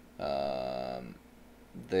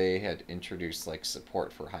 they had introduced like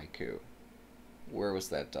support for haiku. Where was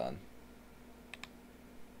that done?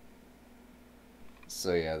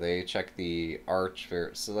 So yeah, they check the arch.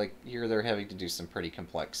 So like here, they're having to do some pretty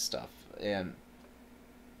complex stuff, and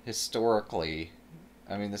historically,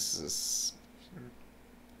 I mean, this is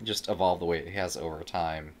just evolved the way it has over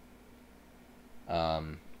time,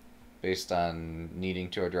 based on needing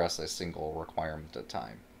to address a single requirement at a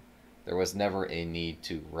time. There was never a need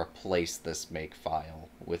to replace this make file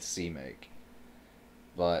with CMake,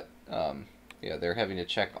 but yeah, they're having to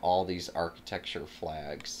check all these architecture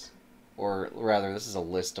flags. Or rather, this is a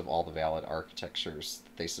list of all the valid architectures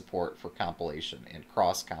that they support for compilation and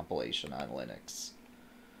cross-compilation on Linux.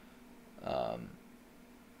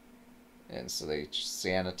 And so they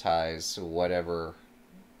sanitize whatever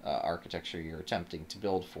architecture you're attempting to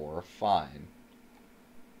build for, fine.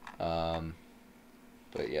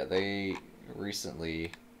 But yeah, they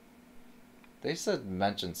recently, they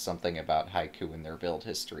mentioned something about haiku in their build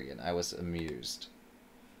history, and I was amused.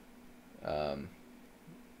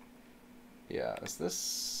 Yeah, is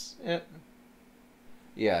this it?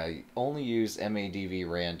 Yeah, only use MADV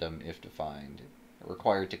random if defined.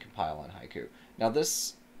 Required to compile on haiku. Now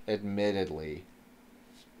this, admittedly,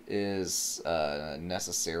 is a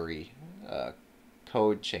necessary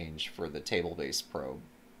code change for the table-based probe.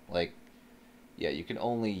 Like, yeah, you can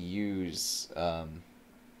only use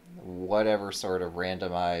whatever sort of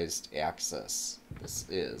randomized access this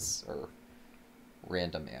is, or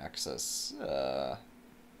random access. You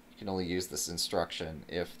can only use this instruction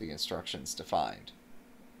if the instruction's defined.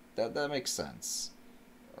 That makes sense.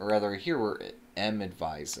 Or rather, here we're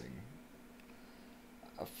advising.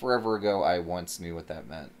 Forever ago, I once knew what that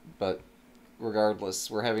meant, but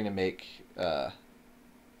regardless, we're having to make.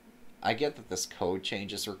 I get that this code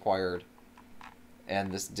change is required,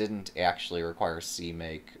 and this didn't actually require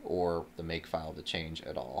CMake or the makefile to change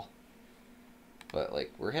at all. But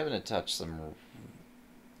like, we're having to touch some.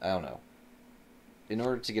 I don't know. In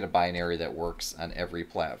order to get a binary that works on every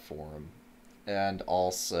platform, and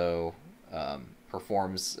also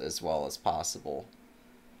performs as well as possible,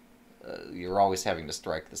 you're always having to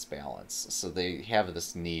strike this balance. So they have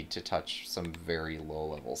this need to touch some very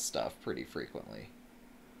low-level stuff pretty frequently.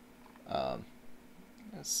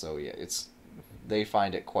 So yeah, they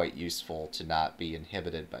find it quite useful to not be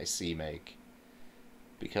inhibited by CMake,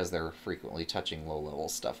 because they're frequently touching low-level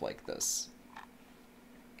stuff like this.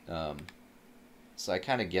 So I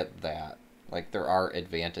kind of get that. Like, there are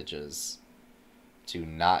advantages to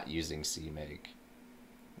not using CMake.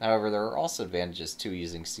 However, there are also advantages to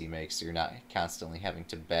using CMake, so you're not constantly having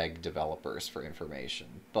to beg developers for information.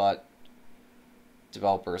 But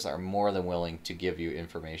developers are more than willing to give you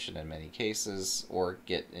information in many cases, or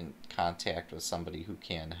get in contact with somebody who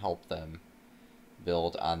can help them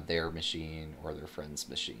build on their machine or their friend's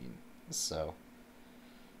machine. So,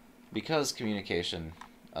 because communication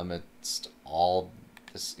amidst all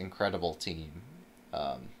this incredible team,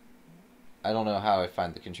 I don't know how I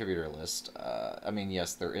find the contributor list. I mean,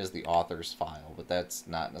 yes, there is the author's file, but that's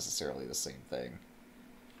not necessarily the same thing.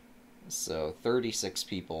 So 36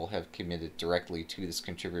 people have committed directly to this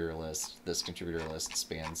contributor list. This contributor list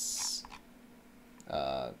spans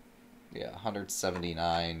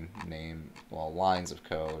 179 lines of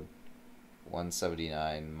code,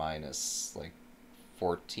 179 minus like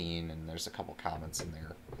 14, and there's a couple comments in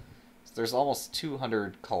there. So there's almost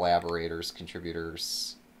 200 collaborators,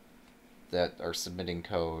 contributors that are submitting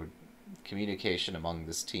code. Communication among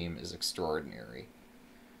this team is extraordinary.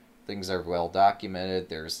 Things are well documented.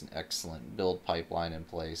 There's an excellent build pipeline in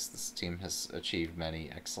place. This team has achieved many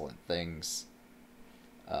excellent things.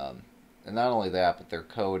 And not only that, but their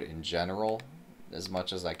code in general, as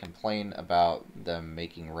much as I complain about them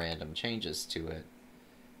making random changes to it,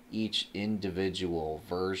 each individual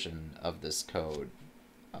version of this code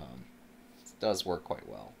does work quite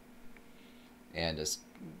well. And is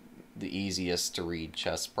the easiest to read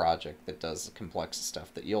chess project that does the complex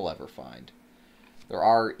stuff that you'll ever find. There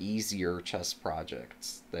are easier chess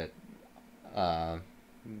projects that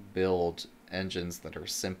build engines that are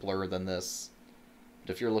simpler than this.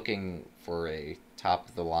 But if you're looking for a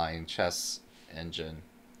top-of-the-line chess engine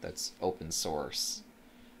that's open source,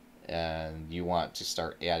 and you want to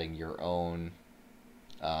start adding your own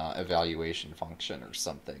evaluation function or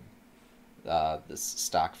something, this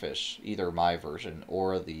Stockfish, either my version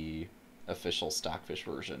or the official Stockfish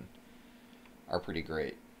version, are pretty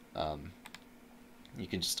great. You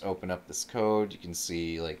can just open up this code. You can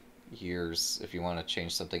see, like, here's, if you want to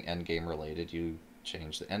change something endgame related, you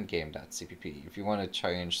change the endgame.cpp. If you want to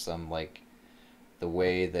change some, like, the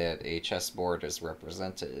way that a chessboard is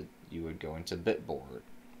represented, you would go into bitboard.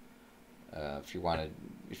 If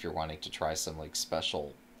you're wanting to try some, like,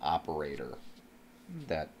 special operator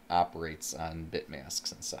that operates on bit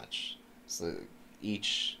masks and such. So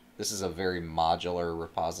this is a very modular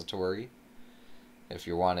repository. If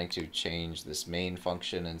you're wanting to change this main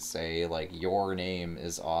function and say, like, your name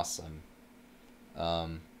is awesome, yeah,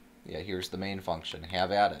 here's the main function, have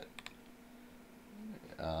at it.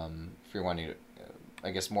 If you're wanting to,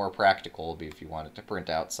 I guess more practical would be if you wanted to print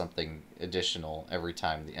out something additional every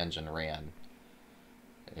time the engine ran.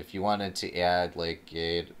 If you wanted to add, like,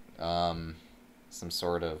 a some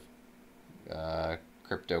sort of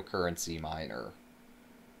cryptocurrency miner,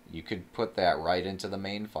 you could put that right into the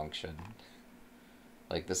main function.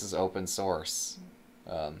 Like, this is open source.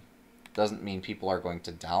 Doesn't mean people are going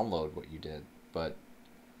to download what you did, but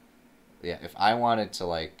yeah, if I wanted to,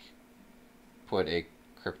 like, put a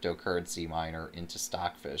cryptocurrency miner into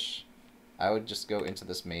Stockfish, I would just go into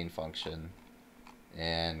this main function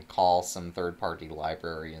and call some third-party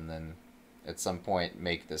library, and then at some point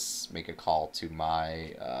make a call to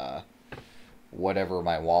my whatever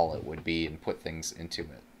my wallet would be and put things into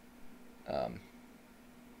it.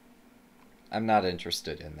 I'm not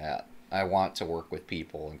interested in that. I want to work with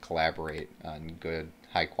people and collaborate on good,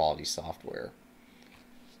 high-quality software.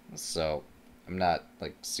 So I'm not,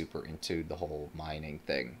 like, super into the whole mining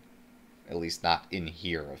thing. At least not in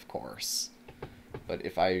here, of course. But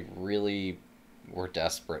if I really were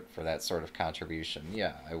desperate for that sort of contribution,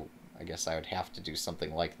 yeah, I guess I would have to do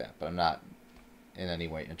something like that. But I'm not in any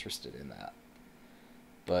way interested in that.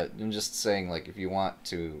 But I'm just saying, like, if you want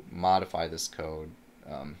to modify this code,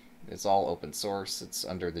 it's all open source. It's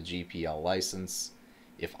under the GPL license.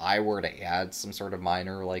 If I were to add some sort of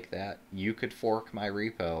miner like that, you could fork my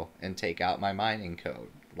repo and take out my mining code.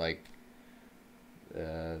 Like,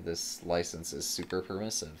 this license is super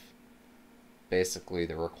permissive. Basically,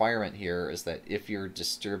 the requirement here is that if you're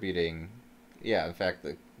distributing... Yeah, in fact,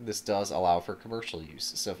 this does allow for commercial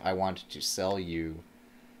use. So if I wanted to sell you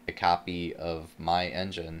a copy of my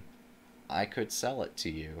engine, I could sell it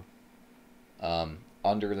to you.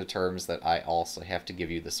 Under the terms that I also have to give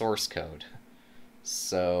you the source code.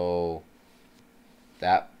 So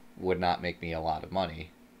that would not make me a lot of money,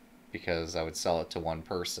 because I would sell it to one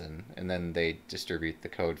person and then they distribute the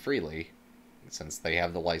code freely since they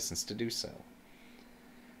have the license to do so.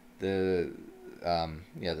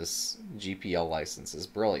 yeah, this GPL license is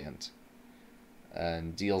brilliant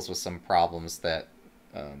and deals with some problems that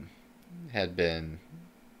um, had been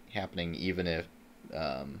happening even if,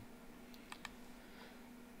 um,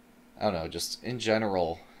 I don't know, just in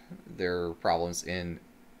general, there are problems in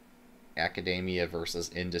academia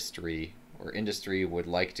versus industry, where industry would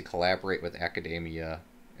like to collaborate with academia,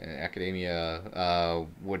 and academia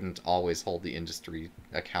wouldn't always hold the industry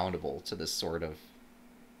accountable to this sort of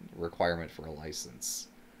requirement for a license.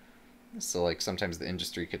 So, like, sometimes the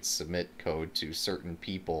industry could submit code to certain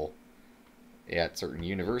people at certain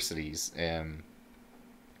universities, and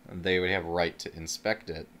they would have a right to inspect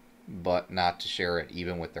it, but not to share it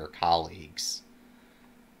even with their colleagues.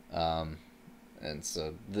 Um, and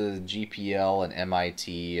so the GPL and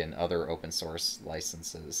MIT and other open source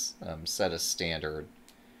licenses set a standard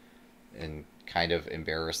and kind of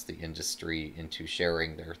embarrass the industry into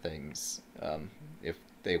sharing their things if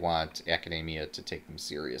they want academia to take them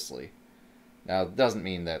seriously. Now, it doesn't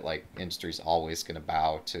mean that like industry's always going to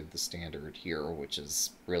bow to the standard here, which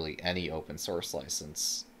is really any open source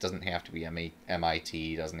license. It doesn't have to be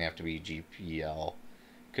MIT, doesn't have to be GPL,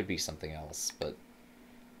 could be something else, but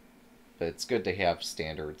it's good to have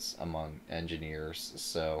standards among engineers.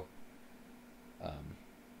 So, um,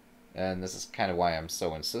 and this is kind of why I'm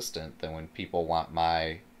so insistent that when people want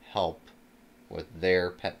my help with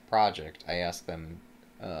their pet project, I ask them,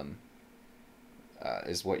 um,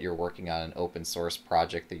 is what you're working on an open source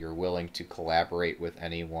project that you're willing to collaborate with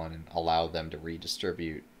anyone and allow them to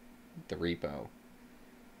redistribute the repo?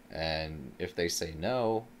 And if they say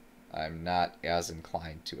no, I'm not as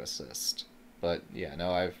inclined to assist. But yeah,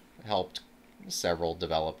 no, I've helped several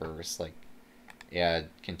developers like add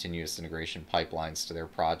continuous integration pipelines to their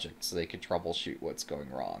project so they could troubleshoot what's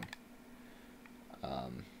going wrong.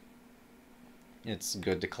 Um, it's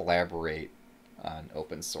good to collaborate on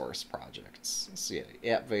open source projects. So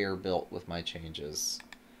yeah, Appveyor built with my changes.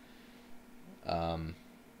 I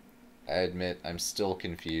admit I'm still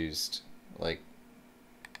confused. Like,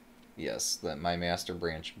 yes, that my master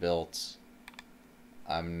branch built,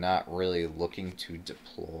 I'm not really looking to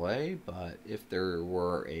deploy, but if there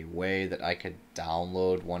were a way that I could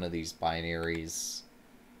download one of these binaries,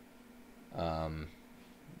 that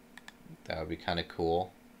would be kind of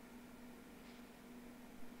cool.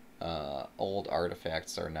 Old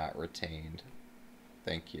artifacts are not retained.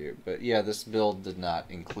 Thank you. But yeah, this build did not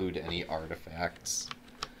include any artifacts.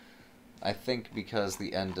 I think because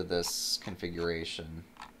the end of this configuration,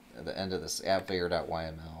 the end of this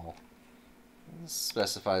appveyor.yml,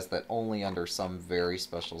 specifies that only under some very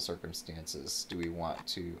special circumstances do we want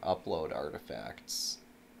to upload artifacts.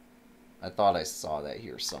 I thought I saw that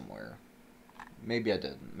here somewhere. Maybe I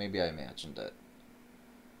didn't. Maybe I imagined it.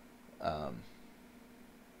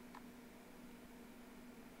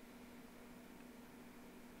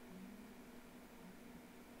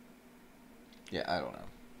 Yeah, I don't know.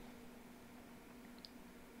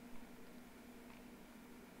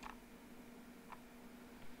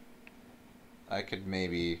 I could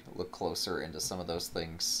maybe look closer into some of those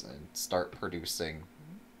things and start producing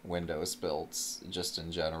Windows builds just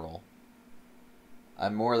in general.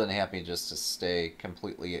 I'm more than happy just to stay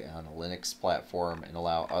completely on a Linux platform and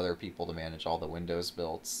allow other people to manage all the Windows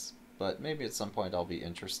builds, but maybe at some point I'll be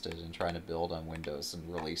interested in trying to build on Windows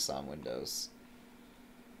and release on Windows.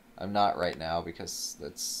 I'm not right now because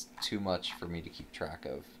that's too much for me to keep track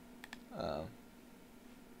of.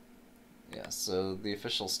 Yeah, so the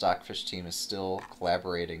official Stockfish team is still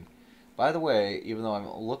collaborating. By the way, even though I'm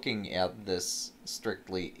looking at this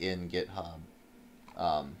strictly in GitHub,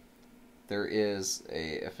 there is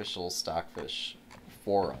a official Stockfish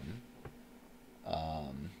forum.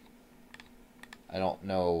 I don't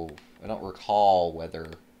know, I don't recall whether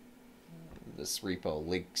this repo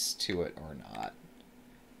links to it or not.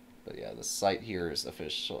 But yeah, the site here is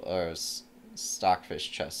official,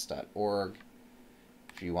 stockfishchest.org.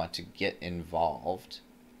 If you want to get involved,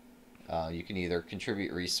 you can either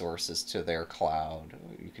contribute resources to their cloud,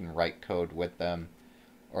 you can write code with them,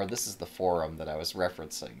 or this is the forum that I was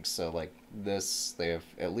referencing. So like this, they have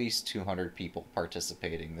at least 200 people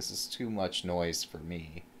participating. This is too much noise for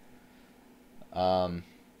me. But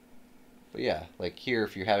yeah, like here,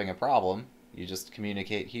 if you're having a problem, you just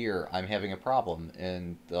communicate here, I'm having a problem,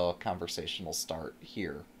 and the conversation will start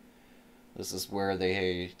here. This is where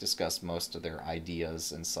they discuss most of their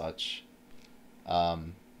ideas and such.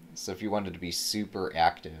 So if you wanted to be super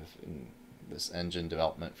active in this engine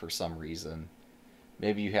development for some reason,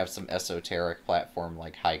 maybe you have some esoteric platform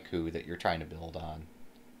like Haiku that you're trying to build on.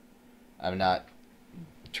 I'm not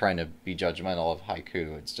trying to be judgmental of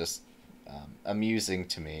Haiku, it's just amusing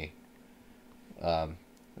to me.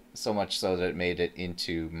 so much so that it made it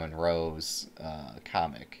into Monroe's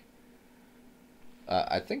comic.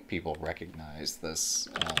 I think people recognize this.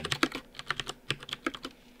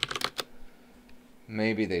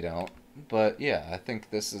 Maybe they don't. But yeah, I think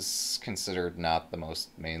this is considered not the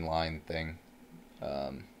most mainline thing.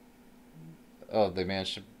 Um, oh, they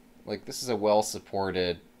managed to. Like, this is a well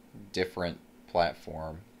supported, different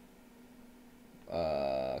platform.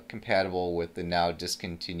 Compatible with the now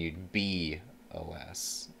discontinued B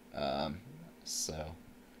OS. So,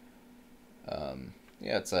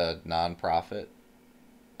 yeah, it's a non-profit.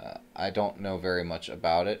 I don't know very much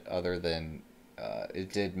about it other than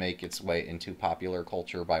it did make its way into popular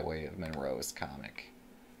culture by way of Monroe's comic.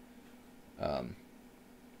 Um,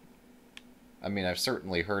 I mean, I've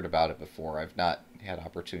certainly heard about it before. I've not had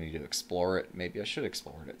opportunity to explore it. Maybe I should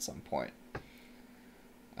explore it at some point.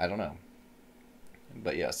 I don't know.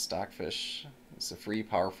 But yes, Stockfish is a free,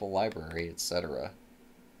 powerful library, etc.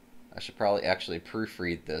 I should probably actually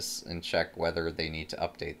proofread this and check whether they need to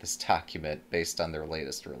update this document based on their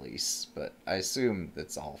latest release, but I assume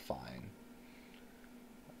that's all fine.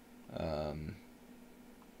 Um,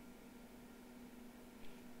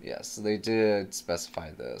 yeah, so they did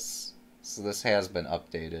specify this. So this has been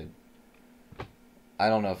updated. I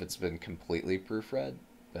don't know if it's been completely proofread,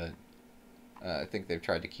 but I think they've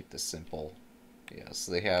tried to keep this simple. Yeah,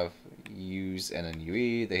 so they have use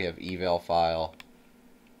NNUE, they have eval file.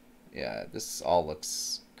 Yeah, this all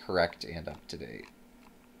looks correct and up to date.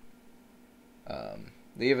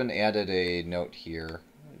 They even added a note here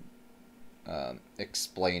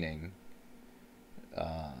explaining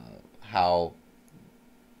how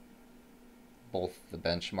both the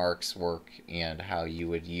benchmarks work and how you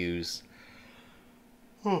would use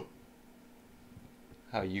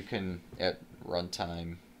how you can at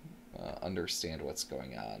runtime understand what's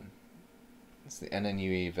going on. The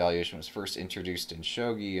NNUE evaluation was first introduced in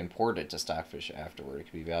Shogi and ported to Stockfish afterward. It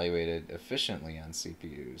can be evaluated efficiently on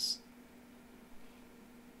CPUs.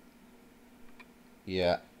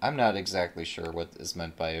 Yeah, I'm not exactly sure what is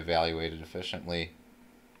meant by evaluated efficiently.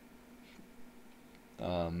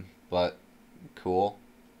 But cool.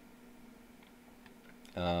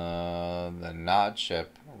 The Nod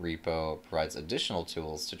chip repo provides additional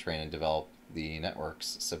tools to train and develop the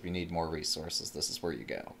networks, so if you need more resources, this is where you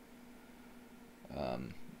go.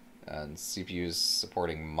 And CPUs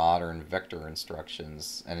supporting modern vector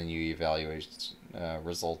instructions, NNU evaluation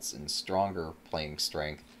results in stronger playing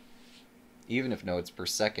strength, even if nodes per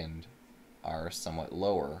second are somewhat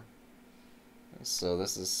lower. So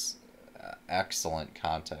this is excellent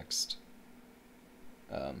context.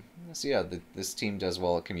 So yeah, this team does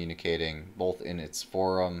well at communicating both in its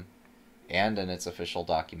forum and in its official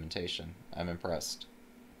documentation. I'm impressed.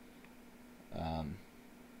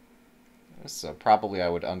 So probably I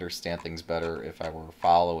would understand things better if I were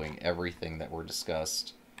following everything that were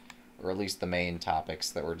discussed, or at least the main topics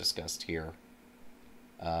that were discussed here.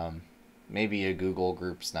 Maybe a Google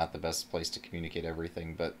group's not the best place to communicate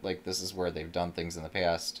everything, but like this is where they've done things in the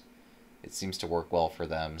past. It seems to work well for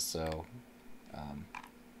them, so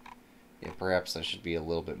yeah, perhaps I should be a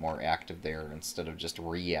little bit more active there instead of just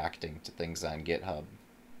reacting to things on GitHub.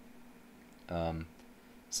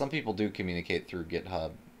 Some people do communicate through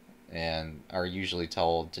GitHub and are usually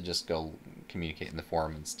told to just go communicate in the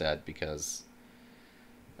forum instead because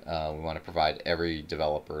we want to provide every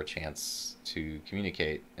developer a chance to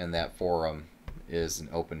communicate, and that forum is an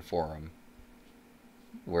open forum.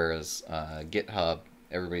 Whereas GitHub,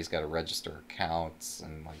 everybody's got to register accounts,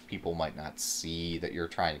 and like people might not see that you're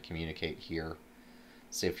trying to communicate here.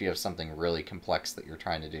 So if you have something really complex that you're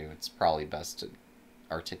trying to do, it's probably best to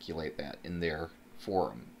articulate that in their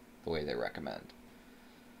forum the way they recommend.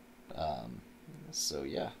 So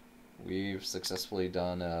yeah, we've successfully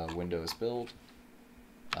done a Windows build.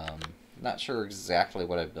 Not sure exactly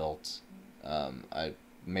what I built.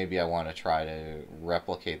 Maybe I want to try to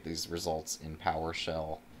replicate these results in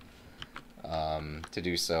PowerShell. To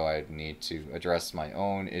do so, I need to address my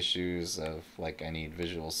own issues of, like, I need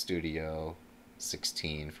Visual Studio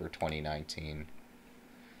 16 for 2019.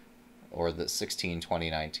 Or the 16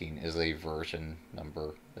 2019 is a version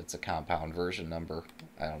number. It's a compound version number.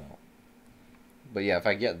 I don't know. But yeah, if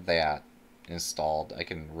I get that installed, I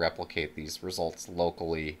can replicate these results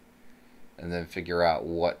locally and then figure out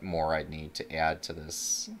what more I need to add to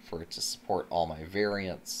this for it to support all my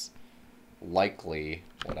variants. Likely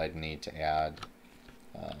what I'd need to add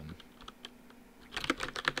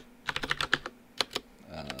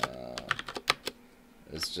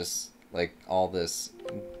is just like all this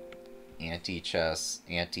anti-chess,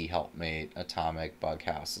 anti-helpmate, atomic,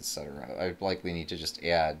 bughouse, etc. I likely need to just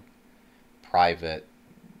add private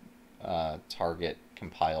target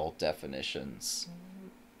compile definitions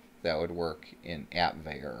that would work in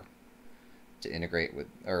Appveyor to integrate with,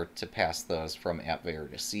 or to pass those from Appveyor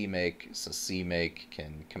to CMake, so CMake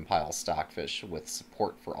can compile Stockfish with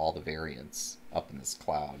support for all the variants up in this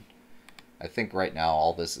cloud. I think right now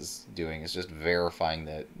all this is doing is just verifying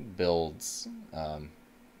that builds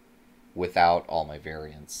without all my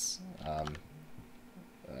variants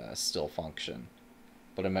still function.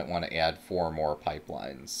 But I might want to add 4 more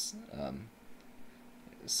pipelines.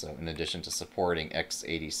 So in addition to supporting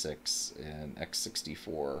x86 and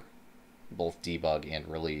x64, both debug and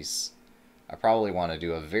release, I probably want to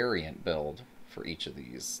do a variant build for each of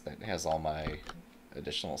these that has all my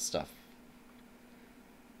additional stuff.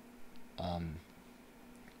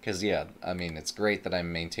 Because yeah, I mean, it's great that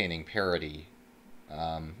I'm maintaining parity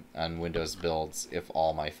on Windows builds if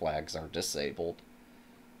all my flags are disabled.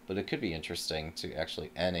 But it could be interesting to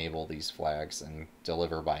actually enable these flags and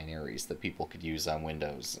deliver binaries that people could use on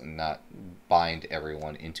Windows and not bind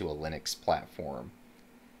everyone into a Linux platform,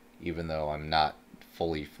 even though I'm not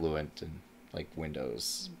fully fluent in like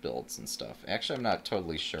Windows builds and stuff. Actually, I'm not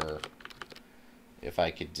totally sure if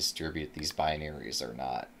I could distribute these binaries or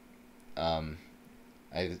not.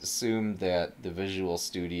 I assume that the Visual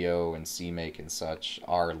Studio and CMake and such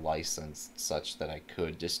are licensed such that I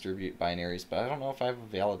could distribute binaries, but I don't know if I have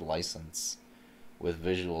a valid license with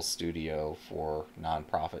Visual Studio for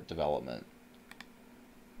nonprofit development.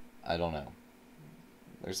 I don't know.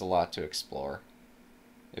 There's a lot to explore.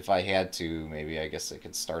 If I had to, maybe I guess I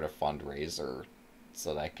could start a fundraiser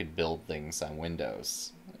so that I could build things on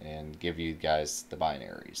Windows and give you guys the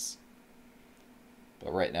binaries.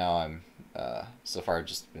 But right now I'm, so far I've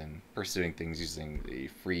just been pursuing things using the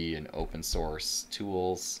free and open source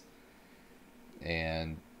tools.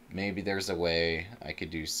 And maybe there's a way I could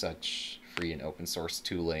do such free and open source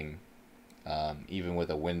tooling even with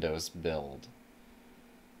a Windows build.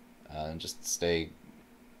 And just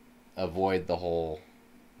avoid the whole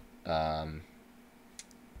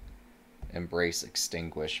embrace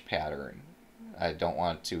extinguish pattern. I don't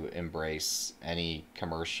want to embrace any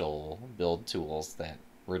commercial build tools that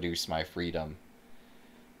reduce my freedom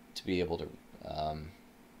to be able to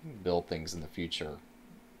build things in the future.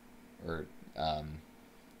 Or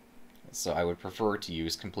so I would prefer to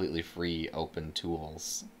use completely free open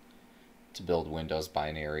tools to build Windows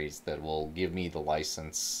binaries that will give me the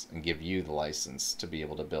license and give you the license to be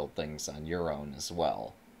able to build things on your own as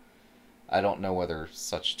well. I don't know whether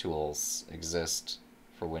such tools exist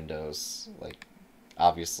for Windows. Like,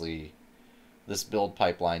 obviously, this build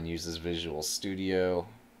pipeline uses Visual Studio.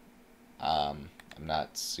 I'm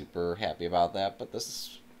not super happy about that, but this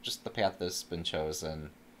is just the path that's been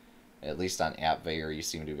chosen. At least on Appveyor, you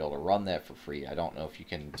seem to be able to run that for free. I don't know if you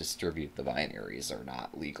can distribute the binaries or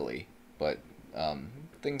not legally, but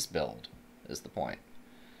things build is the point.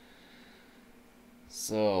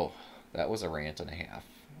 So that was a rant and a half.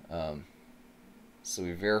 So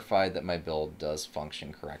we verified that my build does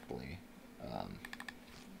function correctly.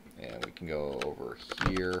 And we can go over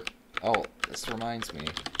here. Oh, this reminds me.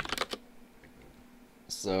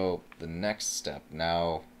 So the next step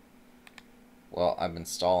now, well, I've been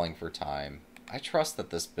stalling for time. I trust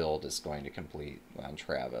that this build is going to complete on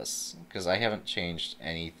Travis, because I haven't changed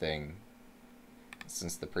anything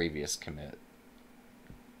since the previous commit.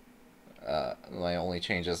 My only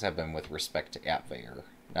changes have been with respect to Appveyor,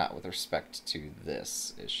 not with respect to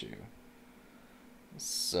this issue.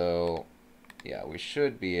 So, yeah, we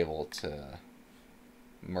should be able to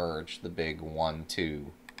merge the big 1-2.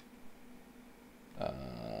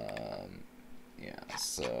 Yeah,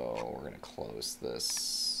 so we're going to close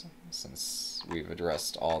this since we've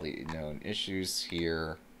addressed all the known issues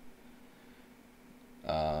here.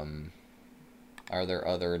 Are there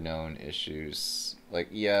other known issues? Like,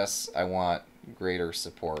 yes, I want greater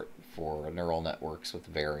support for neural networks with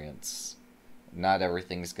variants. Not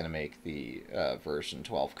everything's going to make the version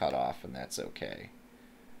 12 cutoff, and that's okay.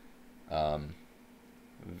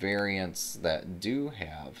 Variants that do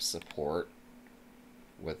have support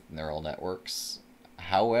with neural networks,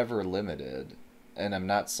 however limited, and I'm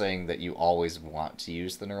not saying that you always want to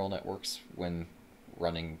use the neural networks when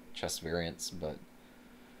running chess variants, but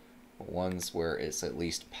ones where it's at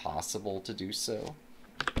least possible to do so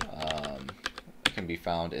can be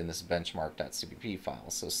found in this benchmark.cpp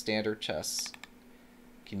file. So standard chess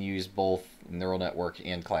can use both neural network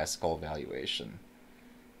and classical evaluation.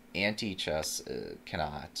 Anti-chess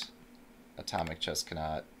cannot. Atomic chess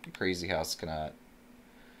cannot. Crazy House cannot.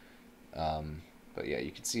 But yeah,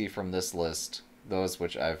 you can see from this list those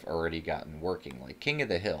which I've already gotten working, like King of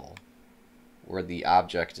the Hill, where the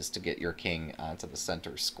object is to get your king onto the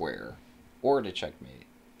center square, or to checkmate.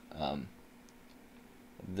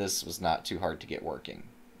 this was not too hard to get working.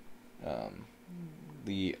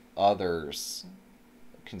 The others,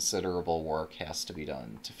 considerable work has to be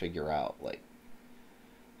done to figure out like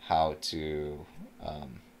how to I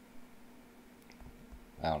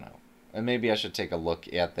don't know. And maybe I should take a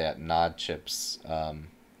look at that Nod Chips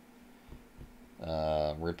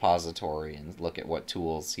repository and look at what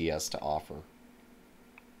tools he has to offer.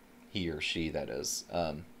 He or she, that is.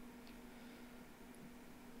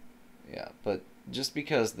 Yeah, but just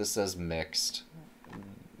because this says mixed,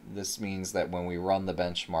 this means that when we run the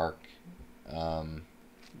benchmark,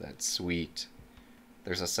 that suite,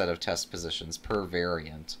 there's a set of test positions per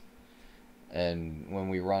variant. And when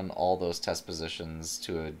we run all those test positions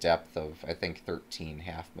to a depth of, I think, 13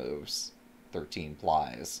 half moves, 13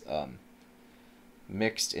 plies,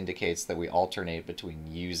 mixed indicates that we alternate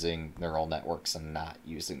between using neural networks and not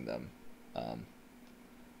using them.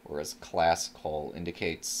 Whereas classical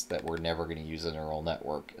indicates that we're never going to use a neural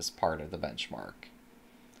network as part of the benchmark.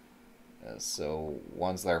 So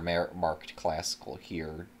ones that are marked classical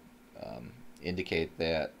here indicate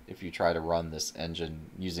that if you try to run this engine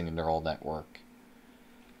using a neural network,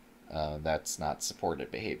 that's not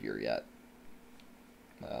supported behavior yet.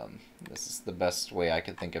 This is the best way I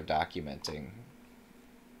could think of documenting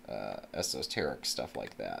esoteric stuff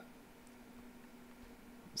like that.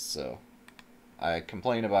 So I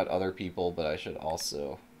complain about other people, but I should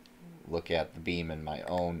also look at the beam in my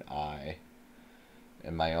own eye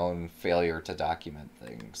and my own failure to document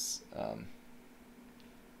things.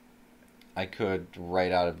 I could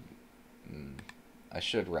write out I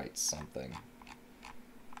should write something.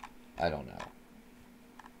 I don't know.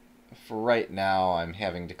 For right now, I'm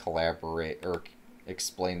having to collaborate or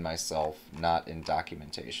explain myself not in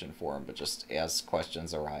documentation form, but just as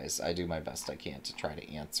questions arise. I do my best I can to try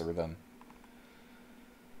to answer them.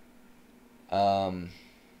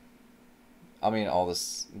 I mean, all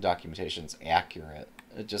this documentation's accurate.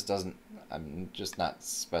 It just doesn't. I'm just not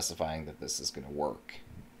specifying that this is going to work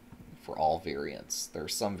for all variants. There are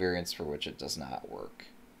some variants for which it does not work.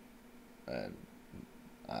 And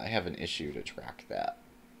I have an issue to track that.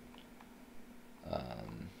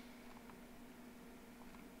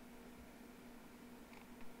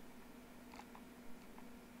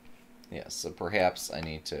 Yeah, so perhaps I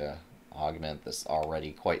need to augment this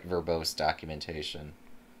already quite verbose documentation.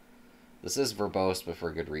 This is verbose, but for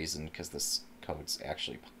a good reason, because this code's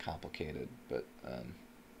actually complicated. But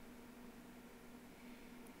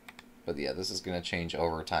yeah, this is going to change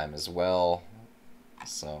over time as well.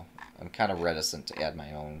 So I'm kind of reticent to add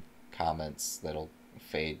my own comments that'll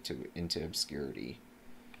fade into obscurity.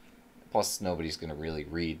 Plus, nobody's going to really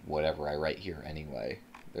read whatever I write here anyway.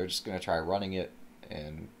 They're just going to try running it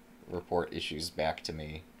and report issues back to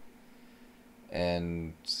me.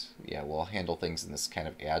 And yeah, we'll handle things in this kind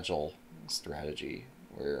of agile strategy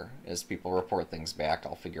where as people report things back,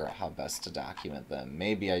 I'll figure out how best to document them.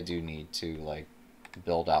 Maybe I do need to like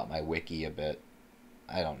build out my wiki a bit.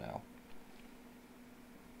 I don't know.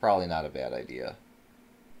 Probably not a bad idea.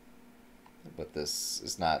 But this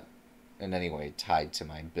is not in any way tied to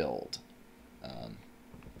my build.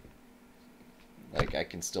 Like I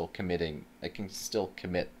can still commit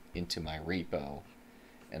into my repo,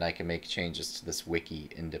 and I can make changes to this wiki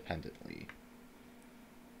independently.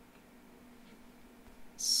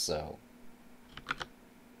 So,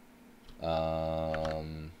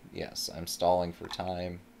 yes, I'm stalling for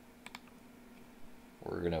time.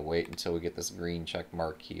 We're going to wait until we get this green check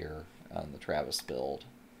mark here on the Travis build,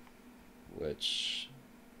 which,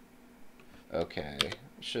 okay,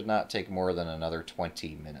 should not take more than another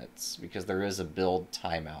 20 minutes, because there is a build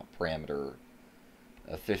timeout parameter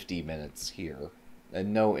of 50 minutes here,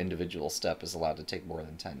 and no individual step is allowed to take more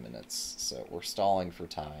than 10 minutes, so we're stalling for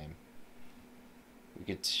time. We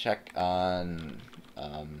could check on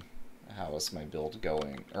how is my build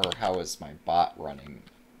going, or how is my bot running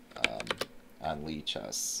on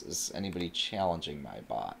Lichess. Is anybody challenging my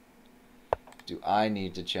bot? Do I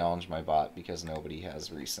need to challenge my bot because nobody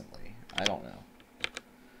has recently? I don't know.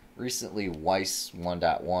 Recently, Weiss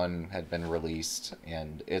 1.1 had been released,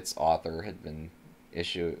 and its author had been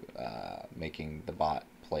making the bot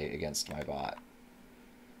play against my bot.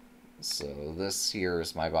 So this here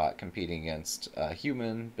is my bot competing against a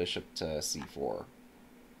human, bishop to c4.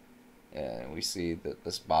 And we see that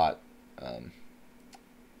this bot,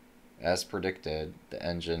 as predicted, the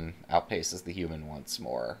engine outpaces the human once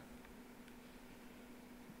more.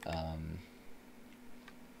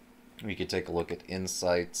 We could take a look at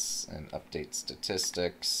insights and update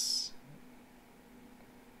statistics.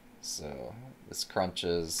 So this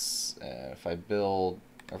crunches. If I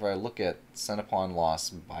look at Centipon loss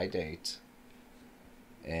by date,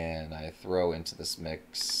 and I throw into this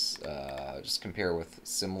mix, just compare with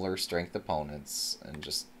similar strength opponents and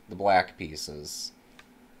just the black pieces.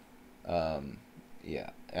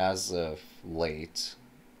 Yeah, as of late,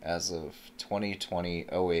 as of 2020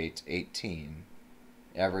 08 18,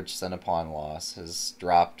 average Centipon loss has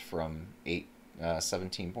dropped from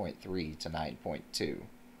 17.3 to 9.2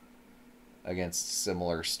 against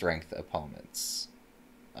similar strength opponents.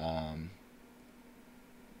 I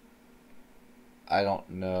don't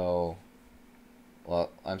know.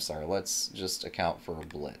 Well, I'm sorry, let's just account for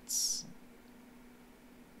Blitz.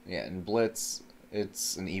 Yeah, in Blitz,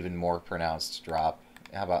 it's an even more pronounced drop.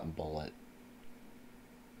 How about in Bullet?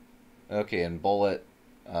 Okay, in Bullet,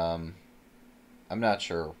 I'm not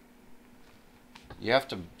sure. You have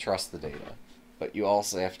to trust the data, but you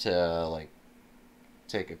also have to, like,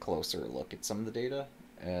 take a closer look at some of the data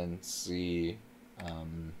and see.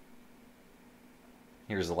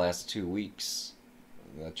 Here's the last 2 weeks.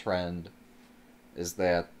 The trend is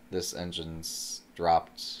that this engine's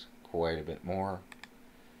dropped quite a bit more.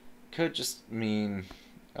 Could just mean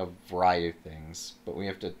a variety of things, but we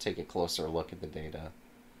have to take a closer look at the data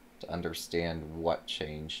to understand what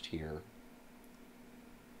changed here.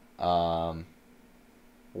 One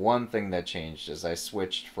thing that changed is I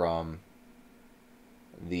switched from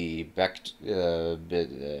the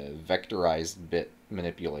vectorized bit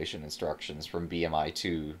manipulation instructions from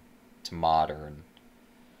BMI2 to modern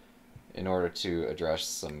in order to address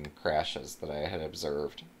some crashes that I had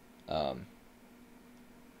observed.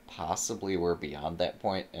 Possibly we're beyond that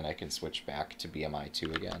point and I can switch back to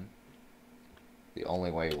BMI2 again. The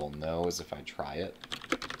only way we'll know is if I try it.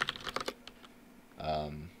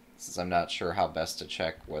 Since I'm not sure how best to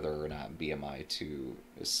check whether or not BMI2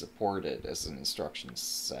 is supported as an instruction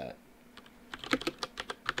set.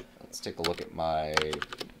 Let's take a look at my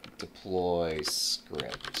deploy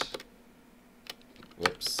script.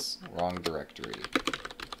 Whoops, wrong directory.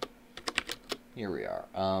 Here we are.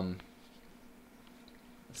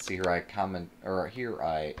 Let's see, here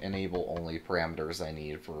I enable only parameters I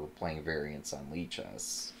need for playing variants on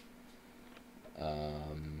Lichess.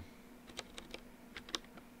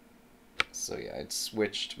 So yeah, I'd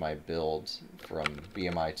switched my build from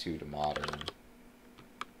BMI2 to modern.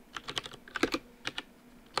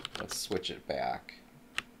 Let's switch it back.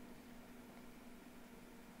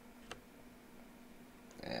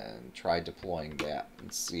 And try deploying that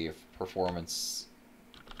and see if performance,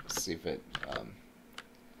 see if it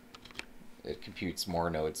computes more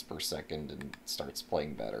nodes per second and starts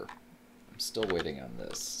playing better. I'm still waiting on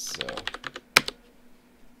this, so...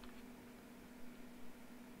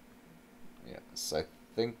 Yes, I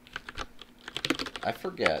think... I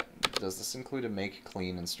forget. Does this include a make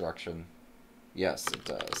clean instruction? Yes, it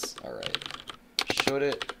does. Alright. Should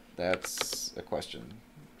it? That's a question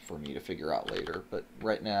for me to figure out later. But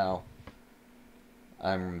right now,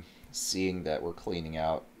 I'm seeing that we're cleaning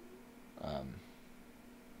out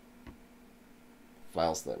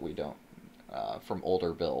files that we don't... from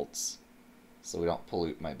older builds. So we don't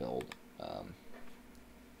pollute my build.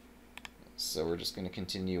 So we're just going to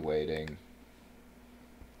continue waiting.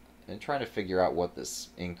 And trying to figure out what this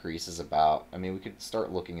increase is about. I mean, we could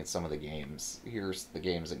start looking at some of the games. Here's the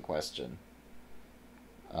games in question.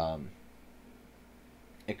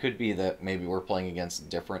 It could be that maybe we're playing against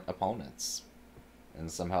different opponents. And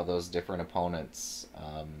somehow those different opponents,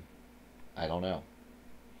 I don't know.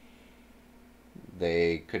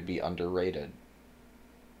 They could be underrated.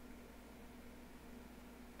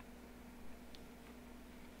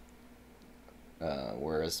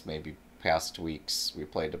 Whereas maybe past weeks we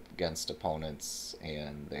played against opponents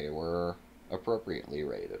and they were appropriately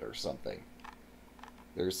rated or something.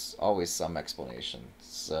 There's always some explanation.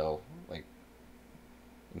 So, like,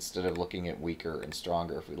 instead of looking at weaker and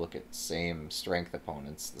stronger, if we look at same strength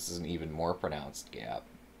opponents, this is an even more pronounced gap.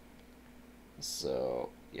 So,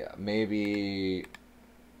 yeah, maybe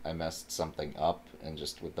I messed something up and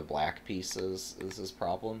just with the black pieces is this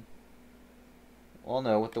problem. Well,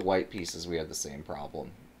 no, with the white pieces we had the same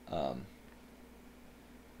problem.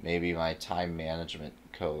 Maybe my time management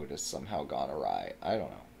code has somehow gone awry. I don't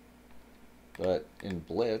know. But in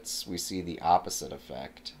Blitz, we see the opposite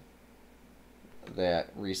effect. That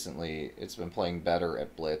recently it's been playing better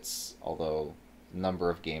at Blitz, although the number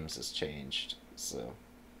of games has changed. So,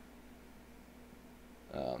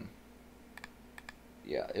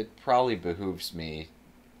 yeah, it probably behooves me,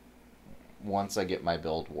 once I get my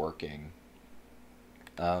build working,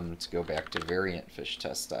 to go back to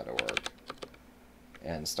variantfishtest.org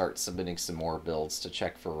and start submitting some more builds to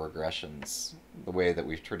check for regressions the way that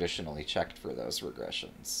we've traditionally checked for those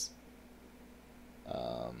regressions.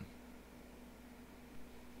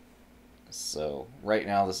 So right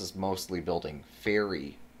now this is mostly building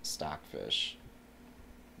fairy stockfish,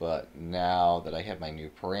 but now that I have my new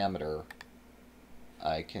parameter,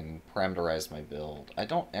 I can parameterize my build. I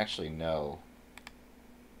don't actually know.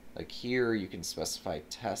 Like here you can specify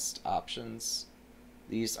test options.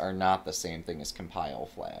 These are not the same thing as compile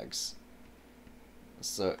flags.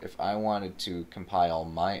 So if I wanted to compile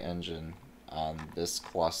my engine on this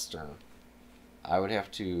cluster, I would have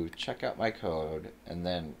to check out my code and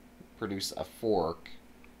then produce a fork,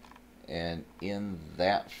 and in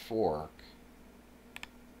that fork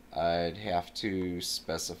I'd have to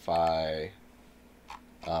specify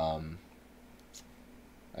I'd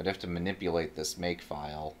have to manipulate this make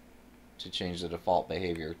file to change the default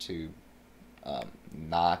behavior to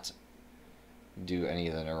not do any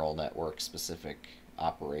of the neural network specific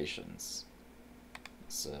operations.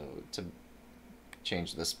 So to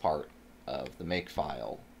change this part of the make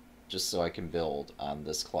file just so I can build on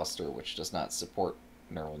this cluster, which does not support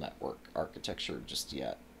neural network architecture just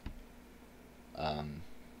yet.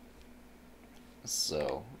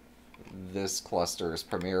 So this cluster is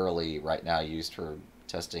primarily right now used for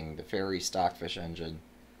testing the fairy stockfish engine,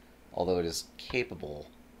 although it is capable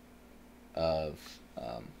of,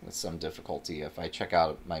 with some difficulty, if I check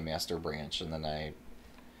out my master branch and then I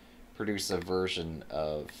produce a version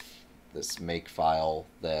of this make file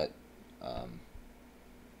that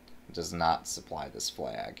does not supply this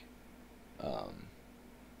flag.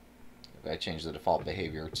 If I change the default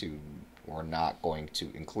behavior to we're not going to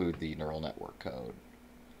include the neural network code.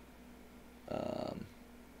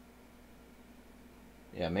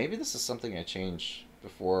 Yeah, maybe this is something I change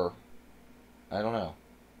before. I don't know.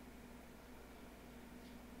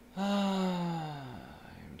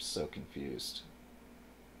 I'm so confused.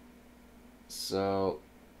 So,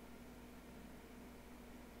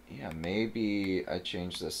 yeah, maybe I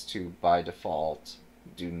change this to by default,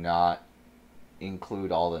 do not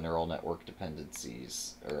include all the neural network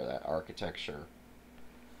dependencies or that architecture.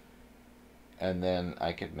 And then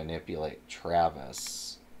I could manipulate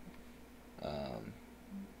Travis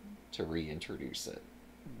to reintroduce it.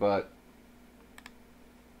 But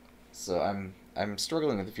so I'm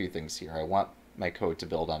struggling with a few things here. I want my code to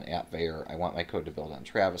build on Appveyor. I want my code to build on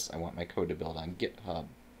Travis. I want my code to build on GitHub.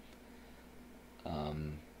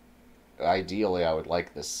 Ideally, I would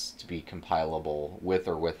like this to be compilable with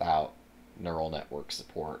or without neural network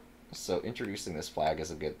support. So introducing this flag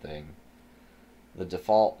is a good thing. The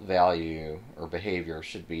default value or behavior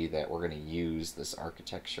should be that we're going to use this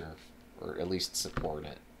architecture, or at least support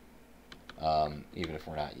it, even if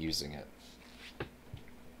we're not using it.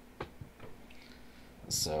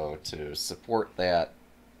 So to support that,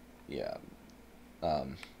 yeah,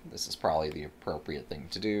 this is probably the appropriate thing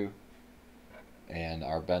to do. And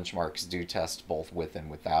our benchmarks do test both with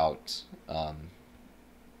and without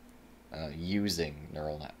using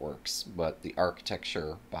neural networks, but the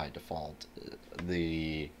architecture by default,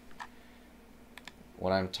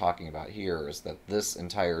 what I'm talking about here is that this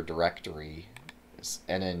entire directory is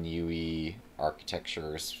NNUE,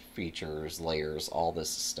 architectures, features, layers, all this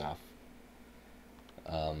stuff.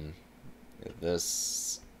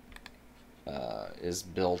 This is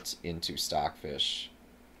built into Stockfish,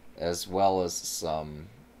 as well as some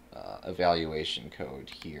evaluation code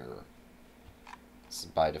here. So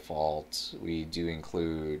by default, we do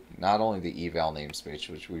include not only the eval namespace,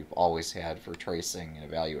 which we've always had for tracing and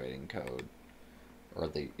evaluating code, or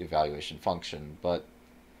the evaluation function, but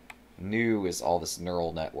new is all this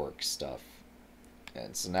neural network stuff.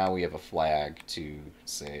 And so now we have a flag to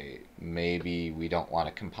say maybe we don't want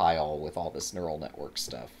to compile with all this neural network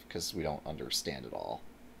stuff because we don't understand it all.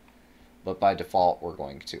 But by default, we're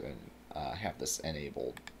going to have this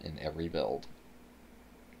enabled in every build.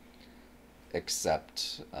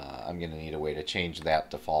 Except I'm going to need a way to change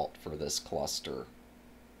that default for this cluster.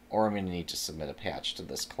 Or I'm going to need to submit a patch to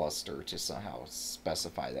this cluster to somehow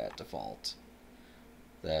specify that default.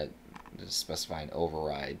 That to specify an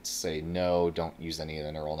override to say no, don't use any of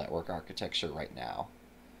the neural network architecture right now.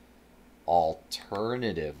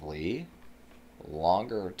 Alternatively,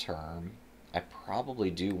 longer term, I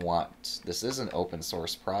probably do want, this is an open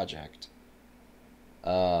source project.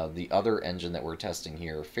 The other engine that we're testing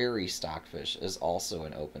here, Fairy Stockfish, is also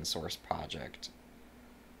an open source project.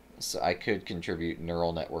 So I could contribute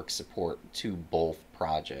neural network support to both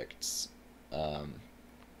projects. And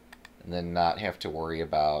then not have to worry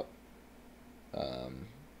about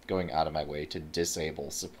going out of my way to disable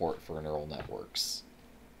support for neural networks.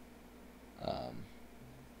 But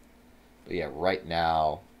yeah, right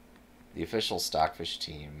now, the official Stockfish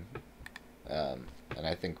team, and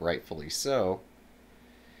I think rightfully so,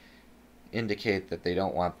 indicate that they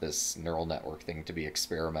don't want this neural network thing to be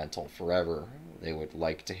experimental forever. They would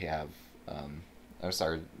like to have, I'm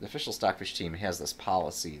sorry, the official Stockfish team has this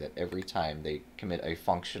policy that every time they commit a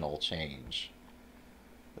functional change,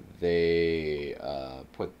 they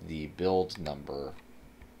put the build number,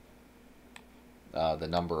 the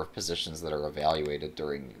number of positions that are evaluated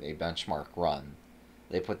during a benchmark run,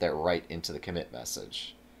 they put that right into the commit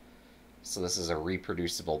message. So this is a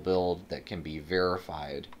reproducible build that can be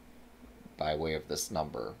verified by way of this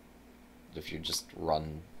number. If you just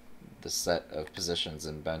run the set of positions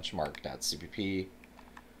in benchmark.cpp,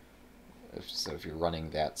 so if you're running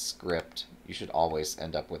that script, you should always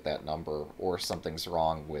end up with that number, or something's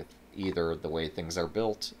wrong with either the way things are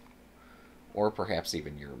built or perhaps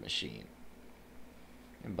even your machine.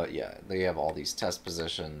 But yeah, they have all these test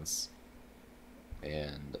positions,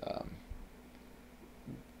 and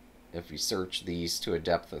if you search these to a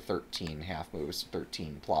depth of 13 half moves,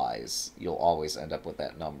 13 plies, you'll always end up with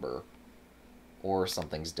that number, or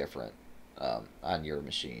something's different on your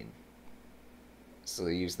machine. So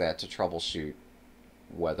they use that to troubleshoot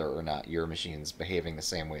whether or not your machine's behaving the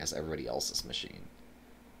same way as everybody else's machine.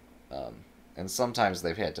 And sometimes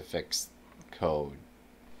they've had to fix code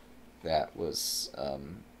that was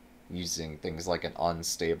using things like an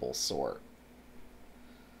unstable sort.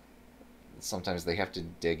 Sometimes they have to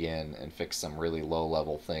dig in and fix some really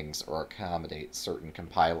low-level things or accommodate certain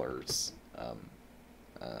compilers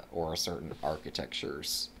or certain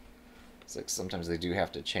architectures. It's like sometimes they do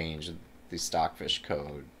have to change the Stockfish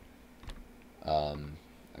code. I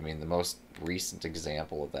mean, the most recent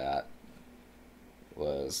example of that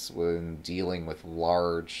was when dealing with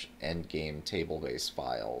large endgame table-based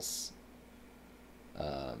files.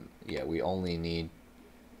 Yeah, we only need...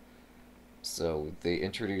 So they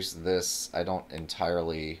introduced this. I don't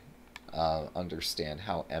entirely understand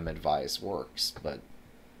how madvise works, but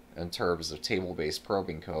in terms of table-based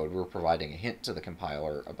probing code, we're providing a hint to the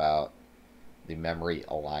compiler about the memory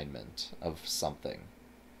alignment of something.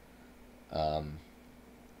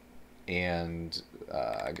 And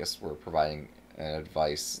I guess we're providing an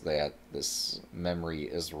advice that this memory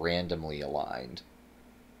is randomly aligned.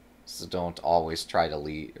 So don't always try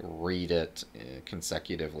to read it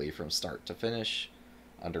consecutively from start to finish.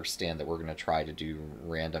 Understand that we're going to try to do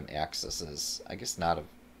random accesses. I guess not of...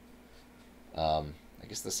 I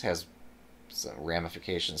guess this has some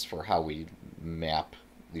ramifications for how we map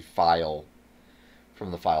the file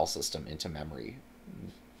from the file system into memory.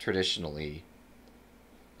 Traditionally,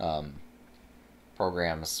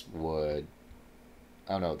 programs would...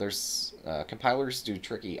 I don't know, there's... compilers do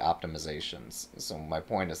tricky optimizations. So my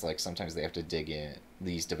point is, like, sometimes they have to dig in...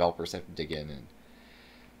 These developers have to dig in and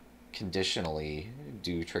conditionally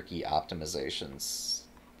do tricky optimizations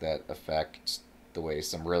that affect the way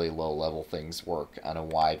some really low-level things work on a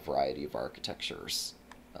wide variety of architectures.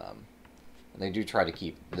 And they do try to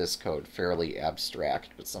keep this code fairly abstract,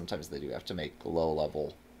 but sometimes they do have to make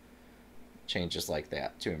low-level changes like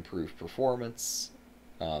that to improve performance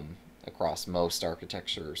across most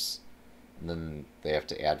architectures. And then they have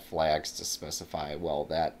to add flags to specify, well,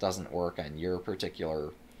 that doesn't work on your particular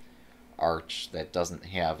arch that doesn't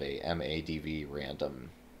have a MADV random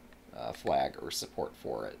flag or support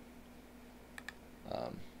for it.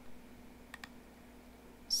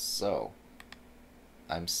 So,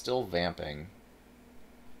 I'm still vamping.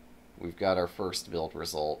 We've got our first build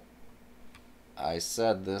result. I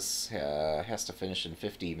said this has to finish in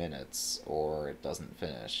 50 minutes, or it doesn't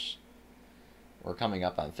finish. We're coming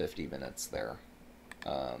up on 50 minutes there.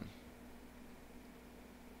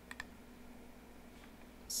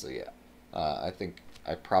 So yeah, I think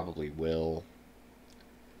I probably will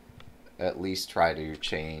at least try to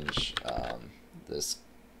change this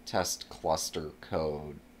test cluster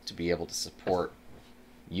code to be able to support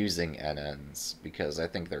using NNs, because I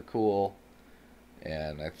think they're cool,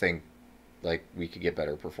 and I think like we could get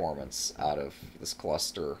better performance out of this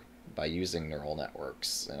cluster by using neural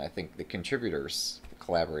networks. And I think the contributors, the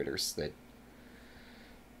collaborators that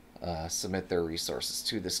submit their resources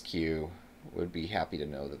to this queue would be happy to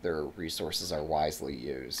know that their resources are wisely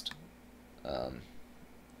used.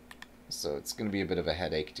 So it's going to be a bit of a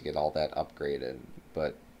headache to get all that upgraded,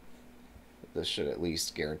 but this should at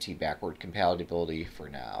least guarantee backward compatibility for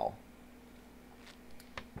now.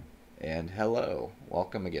 And hello,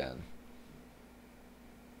 welcome again.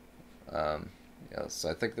 Yeah, so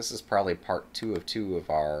I think this is probably part 2 of 2 of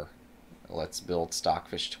our Let's Build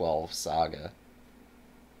Stockfish 12 saga.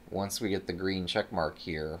 Once we get the green check mark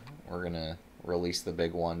here, we're going to release the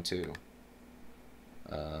big one too.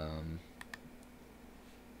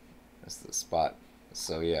 That's the spot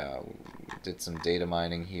So yeah, did some data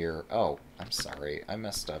mining here. Oh, I'm sorry, I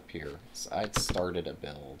messed up here. So I'd started a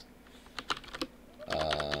build.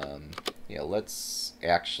 Yeah, let's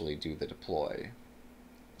actually do the deploy.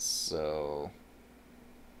 So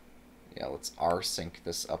yeah, let's rsync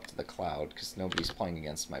this up to the cloud because nobody's playing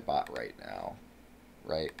against my bot right now,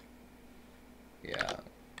 right? Yeah.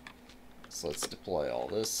 So let's deploy all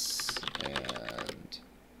this and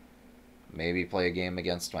maybe play a game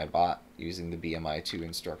against my bot using the BMI2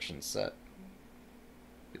 instruction set.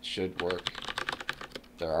 It should work.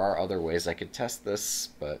 There are other ways I could test this,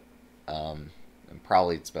 but and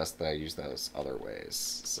probably it's best that I use those other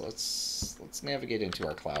ways. So let's navigate into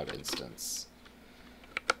our cloud instance.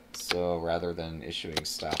 So rather than issuing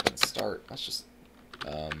stop and start, let's just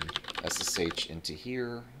SSH into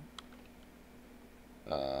here.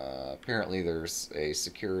 Apparently there's a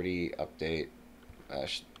security update I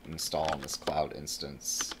should install on this cloud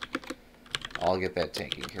instance. I'll get that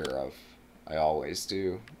taken care of. I always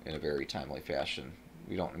do in a very timely fashion.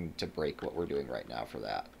 We don't need to break what we're doing right now for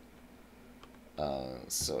that.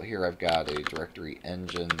 So here I've got a directory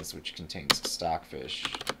engines which contains Stockfish.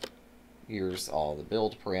 Here's all the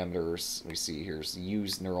build parameters. We see here's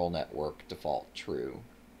use neural network default true,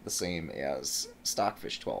 the same as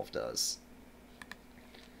Stockfish 12 does.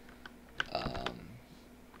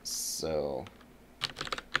 So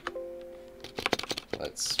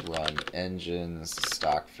let's run engines,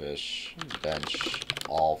 Stockfish, bench,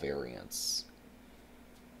 all variants.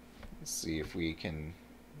 Let's see if we can,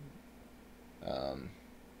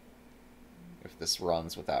 if this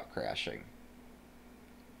runs without crashing.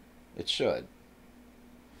 It should.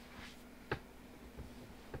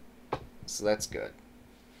 So that's good.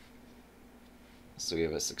 So we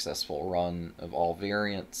have a successful run of all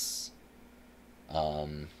variants.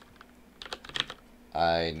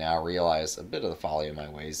 I now realize a bit of the folly of my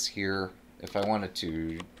ways here. If I wanted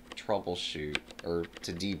to troubleshoot or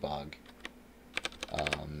to debug,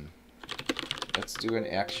 let's do an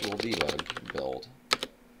actual debug build.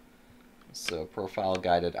 So profile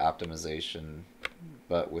guided optimization,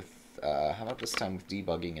 but with how about this time with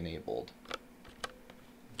debugging enabled?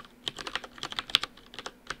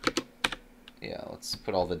 Yeah, let's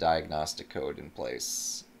put all the diagnostic code in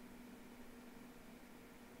place.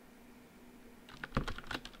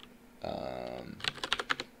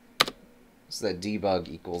 So that debug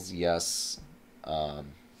equals yes,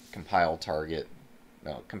 compile target,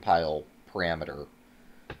 no, compile parameter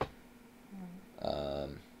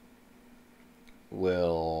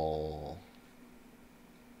will,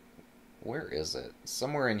 where is it?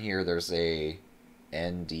 Somewhere in here there's a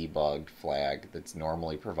ndebug flag that's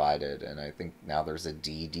normally provided, and I think now there's a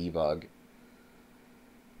ddebug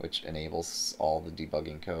which enables all the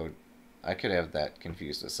debugging code. I could have that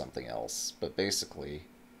confused with something else, but basically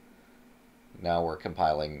now we're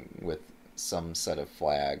compiling with some set of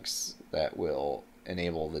flags that will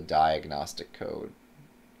enable the diagnostic code,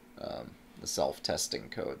 the self-testing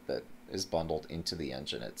code that is bundled into the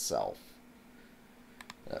engine itself.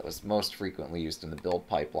 That was most frequently used in the build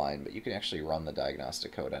pipeline, but you can actually run the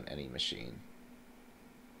diagnostic code on any machine.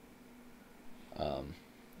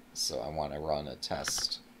 So I want to run a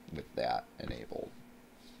test with that enabled.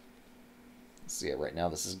 So yeah, right now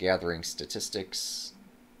this is gathering statistics,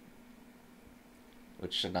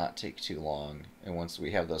 which should not take too long. And once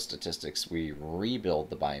we have those statistics, we rebuild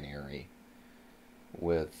the binary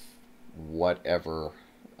with whatever.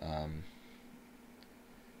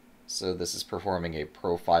 So this is performing a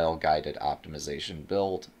profile-guided optimization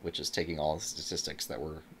build, which is taking all the statistics that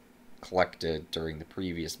were collected during the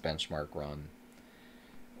previous benchmark run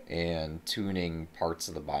and tuning parts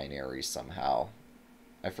of the binary somehow.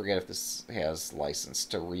 I forget if this has license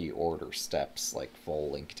to reorder steps like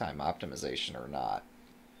full link time optimization or not.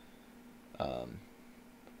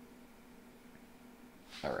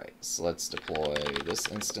 Alright, so let's deploy this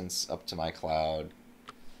instance up to my cloud.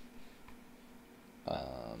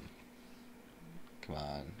 Come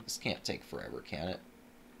on, this can't take forever, can it?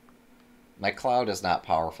 My cloud is not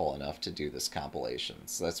powerful enough to do this compilation,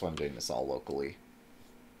 so that's why I'm doing this all locally.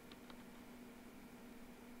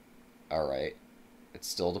 Alright, it's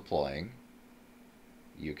still deploying.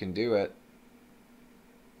 You can do it.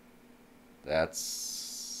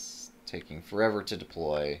 That's taking forever to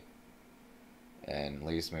deploy and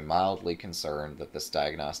leaves me mildly concerned that this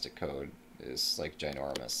diagnostic code is like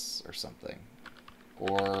ginormous or something.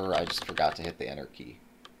 Or I just forgot to hit the enter key.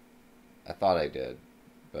 I thought I did,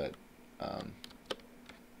 but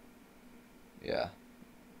yeah.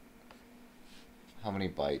 How many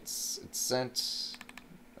bytes? It sent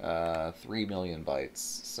 3 million bytes,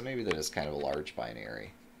 so maybe that is kind of a large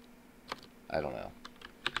binary. I don't know.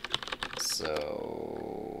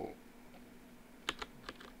 So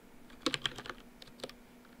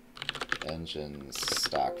engine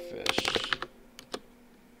Stockfish.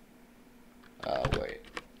 Wait.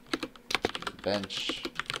 Bench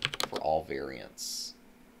for all variants.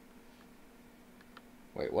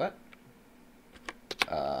 Wait, what?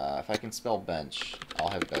 If I can spell bench, I'll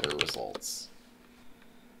have better results.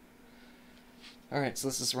 Alright, so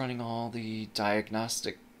this is running all the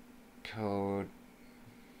diagnostic code.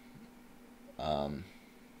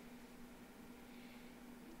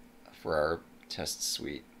 For our test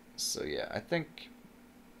suite. So yeah, I'm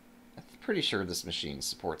pretty sure this machine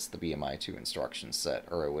supports the BMI2 instruction set,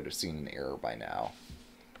 or I would have seen an error by now.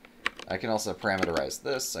 I can also parameterize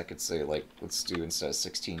this. I could say, like, let's do, instead of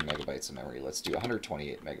 16 megabytes of memory, let's do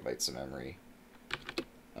 128 megabytes of memory.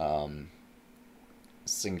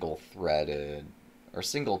 Single-threaded, or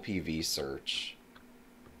single PV search.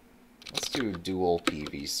 Let's do dual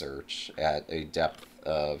PV search at a depth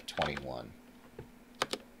of 21.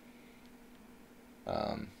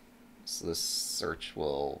 So this search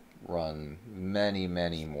will run many,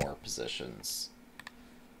 many more positions.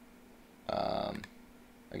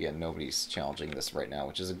 Again, nobody's challenging this right now,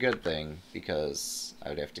 which is a good thing, because I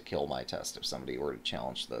would have to kill my test if somebody were to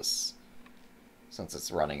challenge this, since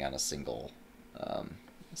it's running on a single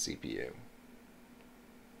CPU.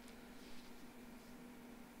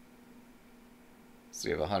 So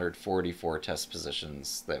we have 144 test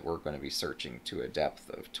positions that we're going to be searching to a depth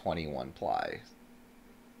of 21 ply.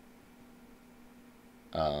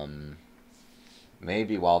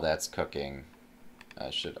 Maybe while that's cooking, I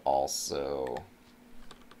should also,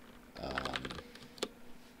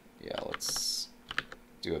 yeah, let's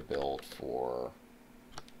do a build for,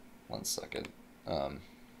 1 second. I'm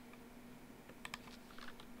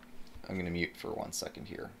going to mute for 1 second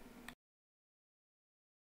here.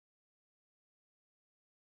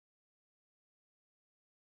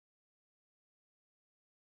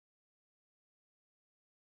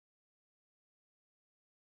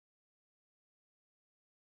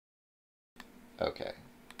 Okay,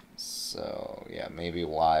 so yeah, maybe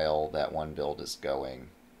while that one build is going,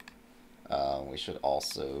 we should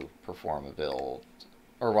also perform a build,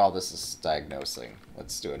 or while this is diagnosing,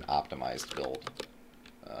 let's do an optimized build.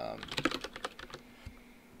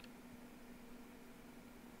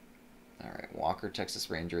 Alright, Walker, Texas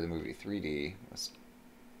Ranger, the movie 3D, was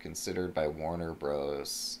considered by Warner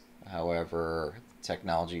Bros. However,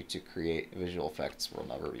 technology to create visual effects will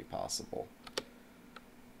never be possible.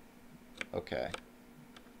 Okay.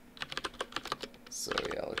 So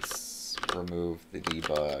yeah, let's remove the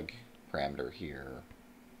debug parameter here.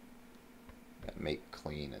 Make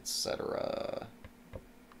clean, etc.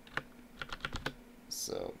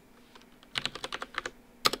 So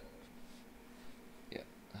yeah,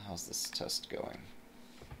 how's this test going?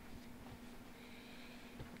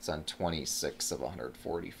 It's on 26 of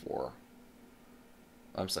 144.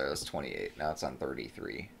 I'm sorry, that's 28. Now it's on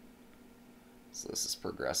 33. So this is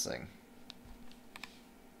progressing.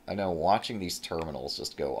 I know watching these terminals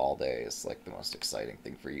just go all day is like the most exciting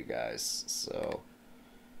thing for you guys. So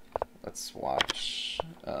let's watch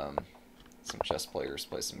some chess players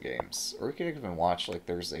play some games. Or we could even watch, like,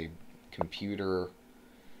 there's a computer.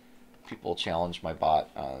 People challenge my bot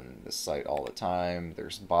on this site all the time.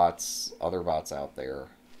 There's bots, other bots out there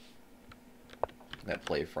that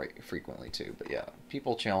play frequently too. But yeah,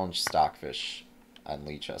 people challenge Stockfish on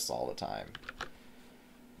Lichess all the time.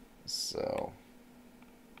 So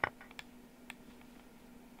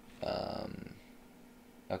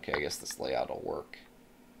okay, I guess this layout will work.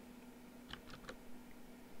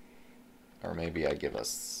 Or maybe I give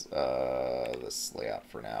us this layout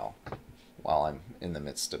for now, while I'm in the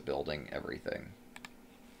midst of building everything.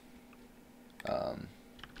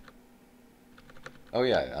 Oh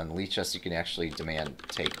yeah, on Lichess you can actually demand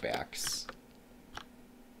takebacks.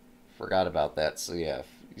 Forgot about that. So yeah, if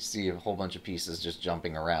you see a whole bunch of pieces just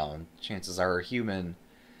jumping around, chances are a human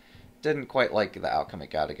didn't quite like the outcome it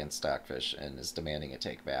got against Stockfish and is demanding a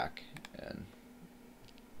takeback. And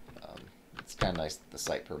it's kind of nice that the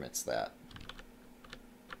site permits that.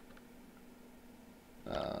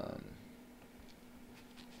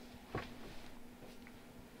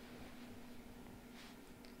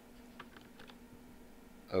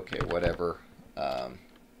 Okay, whatever.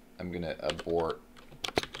 I'm gonna abort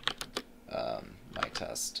my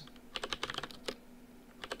test.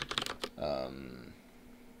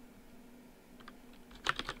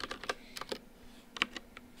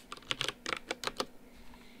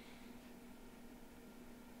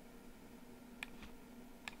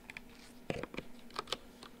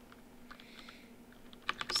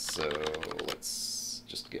 So let's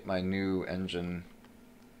just get my new engine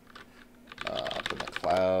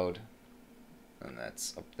And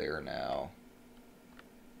that's up there now.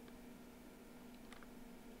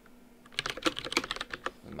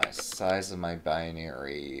 And my size of my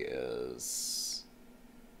binary is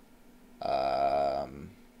half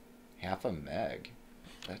a meg.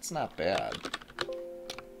 That's not bad.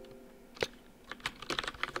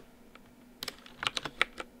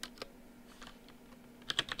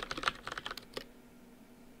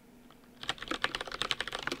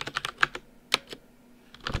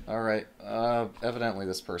 Alright, evidently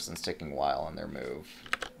this person's taking a while on their move.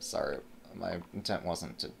 Sorry, my intent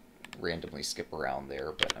wasn't to randomly skip around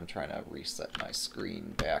there, but I'm trying to reset my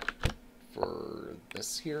screen back for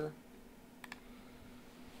this here.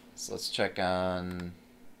 So let's check on...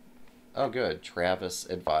 Oh good, Travis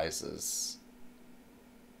advises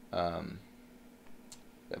that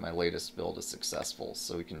my latest build is successful,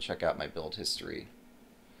 so we can check out my build history.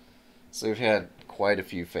 So we've had quite a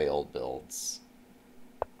few failed builds.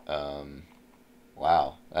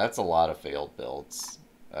 Wow, that's a lot of failed builds.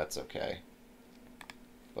 That's okay.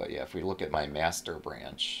 But yeah, if we look at my master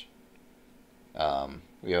branch,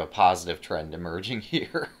 we have a positive trend emerging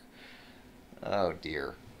here. Oh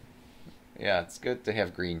dear. Yeah, it's good to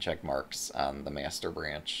have green check marks on the master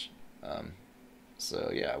branch.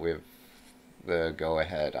 So yeah, we have the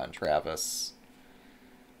go-ahead on Travis.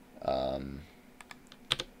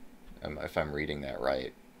 If I'm reading that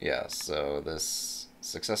right. Yeah, so this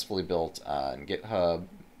successfully built on GitHub,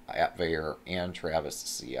 Appveyor, and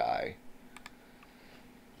Travis CI.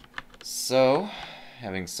 So,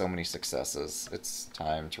 having so many successes, it's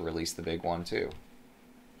time to release the big one too.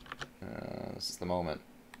 This is the moment.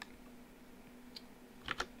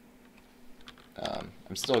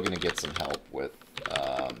 I'm still going to get some help with...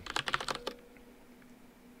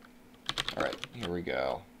 Alright, here we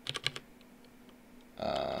go.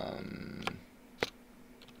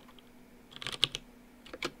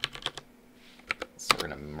 So we're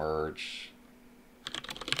going to merge.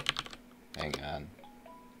 Hang on.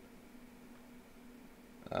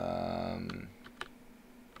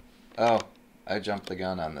 Oh, I jumped the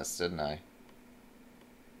gun on this, didn't I?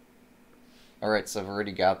 Alright, so I've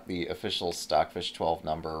already got the official Stockfish 12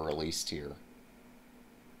 number released here.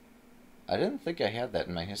 I didn't think I had that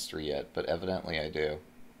in my history yet, but evidently I do.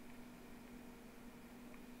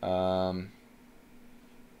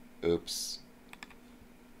 Oops.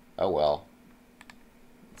 Oh well.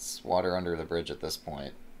 It's water under the bridge at this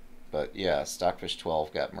point. But yeah, Stockfish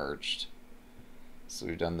 12 got merged. So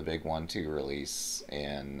we've done the big 1.2 release,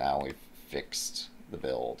 and now we've fixed the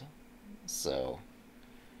build. So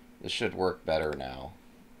this should work better now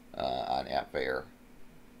on Appveyor.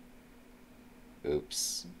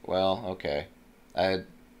 Oops. Well, okay. I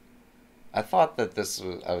thought that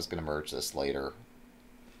I was going to merge this later.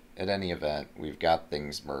 At any event, we've got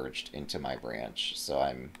things merged into my branch, so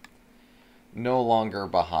I'm no longer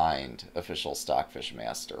behind official Stockfish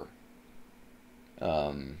Master.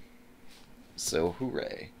 So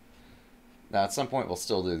hooray. Now at some point we'll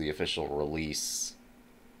still do the official release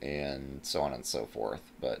and so on and so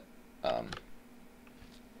forth, but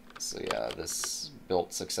so yeah, this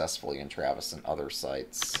built successfully in Travis and other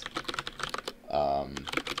sites. I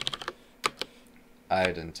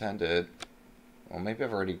had intended, well, maybe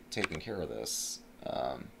I've already taken care of this.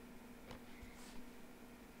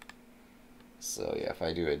 So yeah, if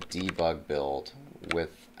I do a debug build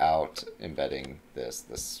without embedding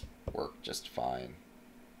this worked just fine.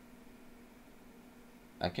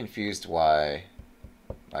 I'm confused why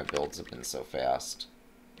my builds have been so fast,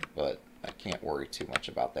 but I can't worry too much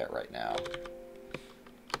about that right now.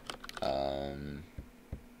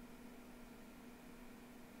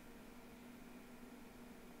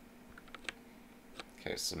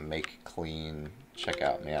 Okay, so make clean, check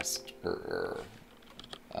out master.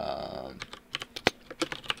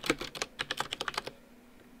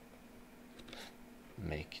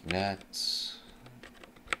 Make net.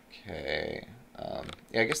 Okay.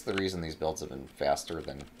 Yeah, I guess the reason these builds have been faster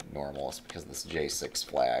than normal is because of this J6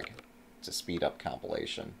 flag to speed up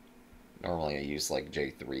compilation. Normally I use like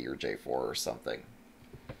J3 or J4 or something,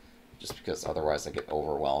 just because otherwise I get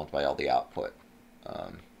overwhelmed by all the output.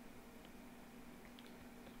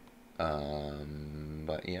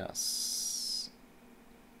 But yes.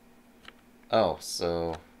 Oh,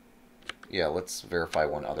 so yeah, let's verify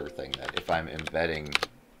one other thing, that if I'm embedding,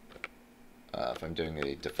 if I'm doing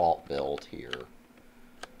a default build here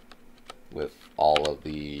with all of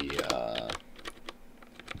the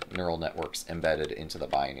neural networks embedded into the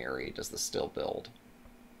binary, does this still build?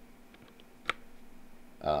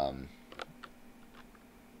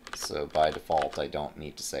 So by default, I don't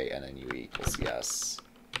need to say NNU equals yes.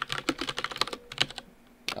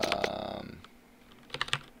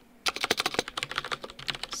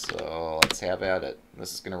 So let's have at it.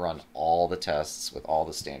 This is going to run all the tests with all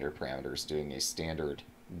the standard parameters, doing a standard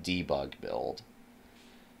debug build.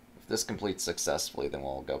 If this completes successfully, then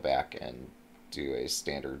we'll go back and do a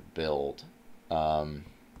standard build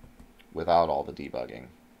without all the debugging.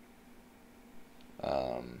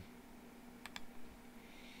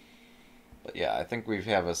 But yeah, I think we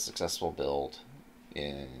have a successful build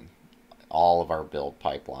in all of our build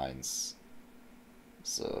pipelines.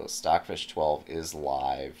 So Stockfish 12 is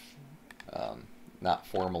live, not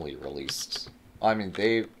formally released. I mean,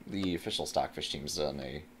 the official Stockfish team's done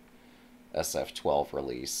a SF12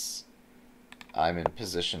 release. I'm in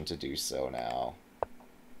position to do so now.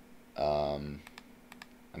 I'm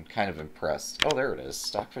kind of impressed. Oh, there it is,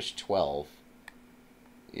 Stockfish 12.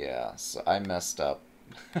 Yeah, so I messed up.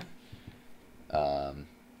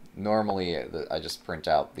 Normally, I just print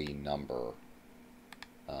out the number.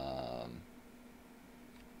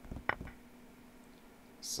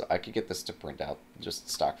 So I could get this to print out just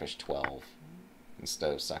Stockfish 12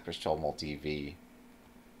 instead of Stockfish 12 multi-V.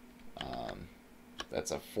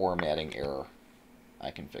 That's a formatting error.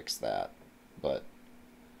 I can fix that. But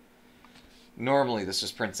normally this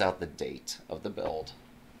just prints out the date of the build.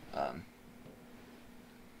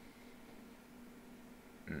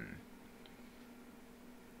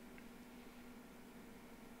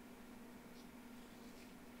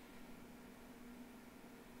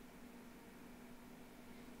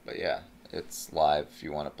 But yeah, it's live if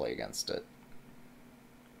you want to play against it.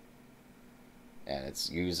 And it's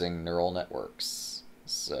using neural networks.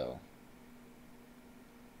 So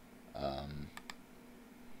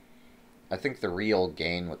I think the real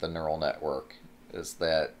gain with the neural network is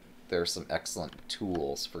that there's some excellent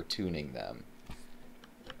tools for tuning them.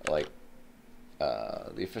 Like,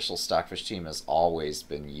 the official Stockfish team has always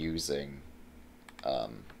been using,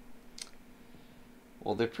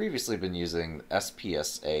 well, they've previously been using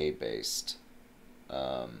SPSA-based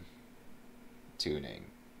tuning,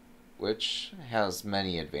 which has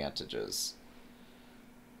many advantages.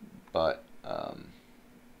 But,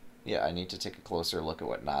 yeah, I need to take a closer look at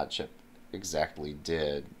what NodChip exactly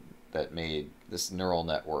did that made this neural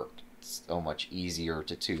network so much easier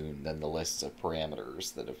to tune than the lists of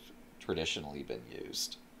parameters that have traditionally been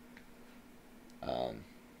used.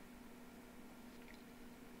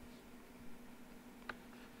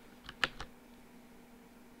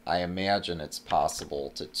 I imagine it's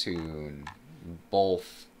possible to tune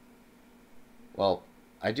both. Well,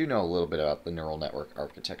 I do know a little bit about the neural network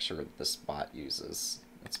architecture that this bot uses.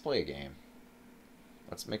 Let's play a game.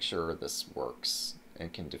 Let's make sure this works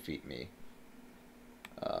and can defeat me.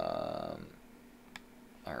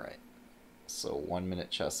 Alright. So 1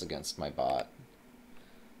 minute chess against my bot.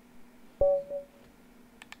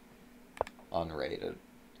 Unrated.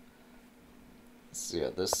 So yeah,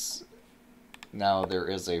 this... Now there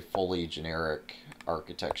is a fully generic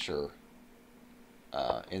architecture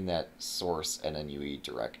in that source NNUE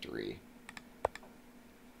directory.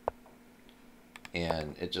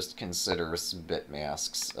 And it just considers bit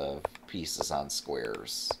masks of pieces on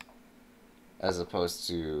squares. As opposed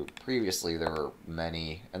to previously there were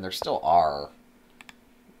many, and there still are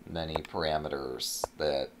many parameters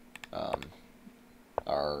that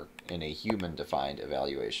are in a human-defined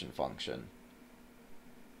evaluation function.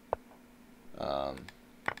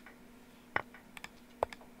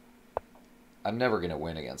 I'm never going to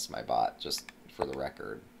win against my bot, just for the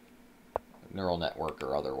record. Neural network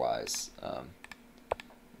or otherwise. It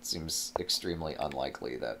seems extremely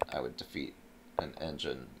unlikely that I would defeat an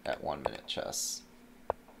engine at 1 minute chess.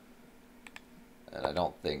 And I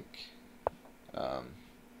don't think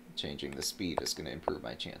changing the speed is going to improve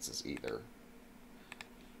my chances either.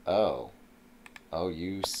 Oh. Oh,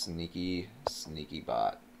 you sneaky, sneaky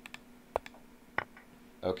bot.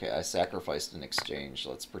 Okay, I sacrificed an exchange.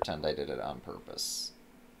 Let's pretend I did it on purpose.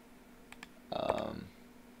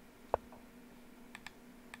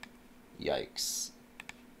 Yikes.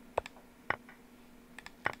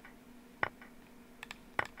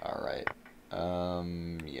 Alright.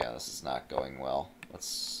 Yeah, this is not going well.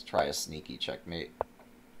 Let's try a sneaky checkmate.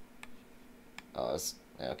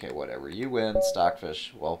 Okay, whatever. You win,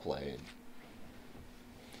 Stockfish. Well played.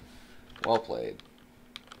 Well played.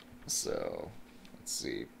 So, let's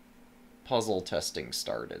see. Puzzle testing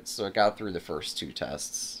started. So it got through the first two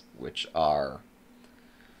tests, which are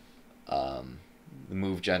the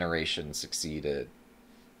move generation succeeded.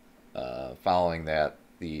 Following that,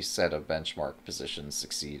 the set of benchmark positions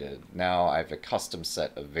succeeded. Now I have a custom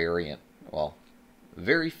set of variant, well,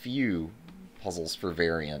 very few puzzles for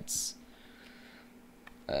variants.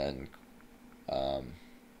 And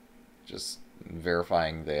just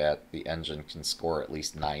verifying that the engine can score at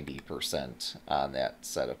least 90% on that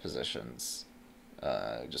set of positions.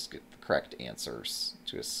 Just get the correct answers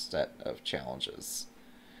to a set of challenges.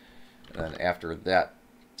 And then after that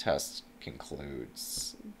test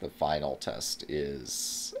concludes, the final test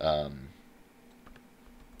is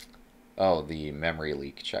the memory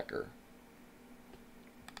leak checker.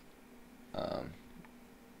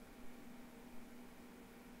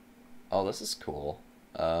 Oh, this is cool.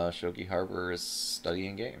 Shogi Harbor is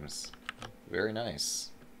studying games. Very nice.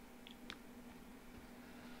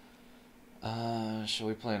 Shall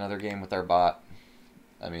we play another game with our bot?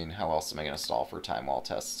 I mean, how else am I going to stall for time while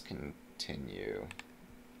tests continue?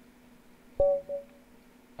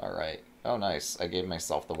 Alright. Oh, nice. I gave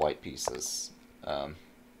myself the white pieces.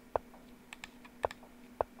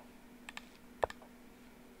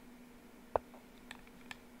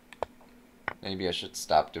 Maybe I should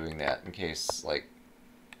stop doing that in case, like,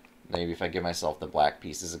 maybe if I give myself the black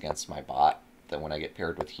pieces against my bot, then when I get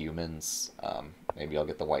paired with humans, maybe I'll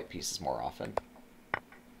get the white pieces more often.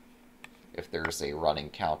 If there's a running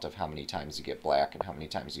count of how many times you get black and how many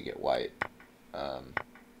times you get white. I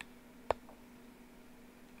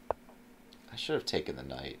should have taken the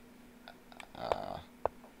knight. I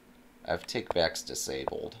have takebacks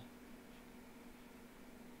disabled.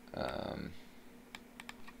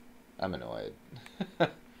 I'm annoyed.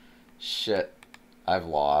 Shit. I've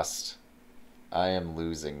lost. I am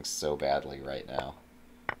losing so badly right now.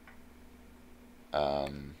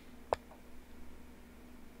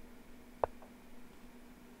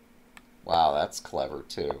 Wow, that's clever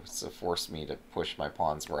too. So force me to push my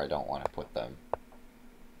pawns where I don't want to put them.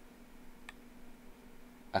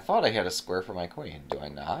 I thought I had a square for my queen. Do I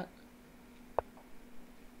not?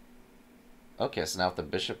 Okay, so now if the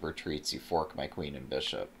bishop retreats, you fork my queen and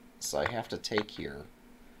bishop. So I have to take here.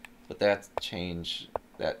 But that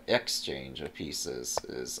exchange of pieces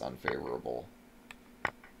is unfavorable.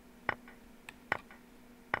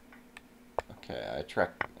 Okay,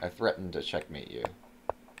 I threatened to checkmate you.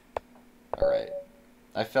 Alright.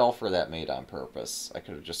 I fell for that mate on purpose. I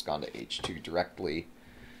could have just gone to h2 directly,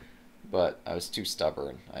 but I was too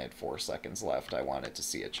stubborn. I had 4 seconds left. I wanted to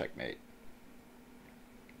see a checkmate.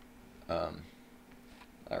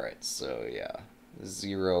 Alright, so yeah.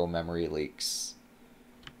 0 memory leaks.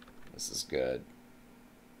 This is good.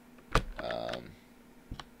 Yeah,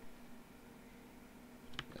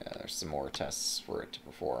 there's some more tests for it to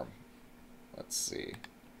perform. Let's see.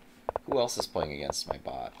 Who else is playing against my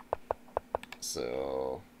bot?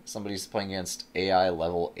 So, somebody's playing against AI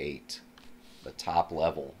level 8. The top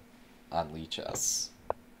level on Lichess.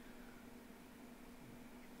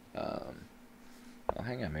 Oh,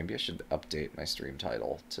 hang on, maybe I should update my stream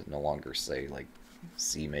title to no longer say, like,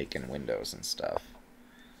 CMake and Windows and stuff.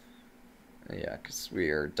 Yeah, because we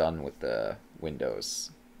are done with the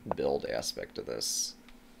Windows build aspect of this.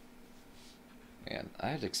 And I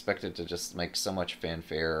had expected to just make so much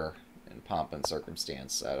fanfare and pomp and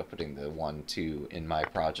circumstance out of putting the 1.2 in my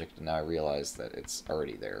project, and now I realize that it's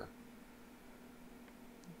already there.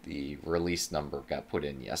 The release number got put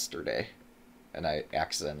in yesterday, and I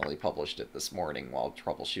accidentally published it this morning while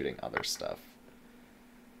troubleshooting other stuff.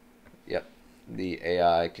 Yep, the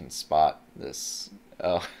AI can spot this.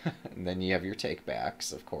 Oh, and then you have your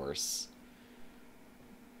takebacks, of course.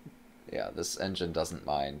 Yeah, this engine doesn't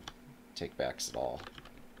mind takebacks at all.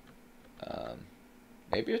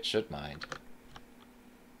 Maybe it should mind.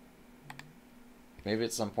 Maybe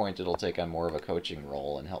at some point it'll take on more of a coaching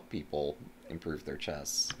role and help people improve their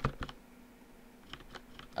chess.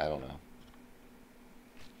 I don't know.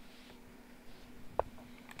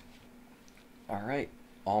 Alright,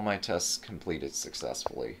 all my tests completed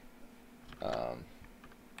successfully.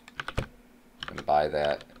 And by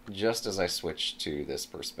that, just as I switched to this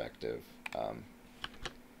perspective,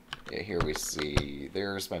 yeah, here we see,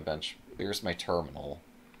 there's my terminal,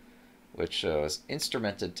 which shows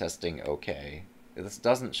instrumented testing okay. This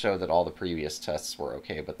doesn't show that all the previous tests were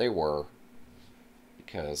okay, but they were,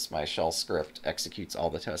 because my shell script executes all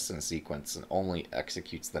the tests in sequence and only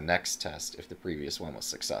executes the next test if the previous one was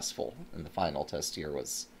successful. And the final test here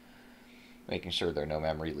was making sure there are no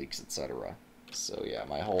memory leaks, etc. So yeah,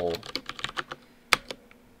 my whole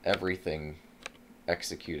everything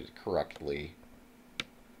executed correctly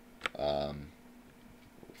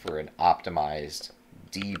for an optimized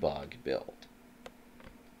debug build.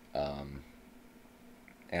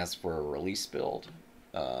 As for a release build,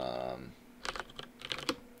 I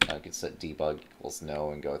could set debug equals no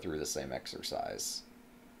and go through the same exercise.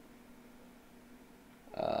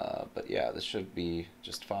 But yeah, this should be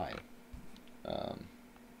just fine.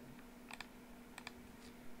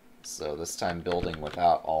 So this time building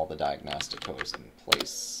without all the diagnostic codes in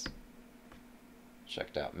place.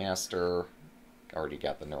 Checked out master, already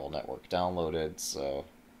got the neural network downloaded, so...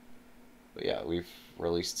 But yeah, we've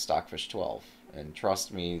released Stockfish 12, and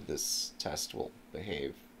trust me, this test will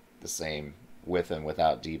behave the same with and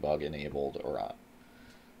without debug enabled,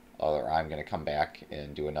 or I'm going to come back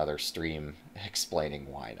and do another stream explaining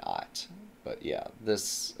why not. But yeah,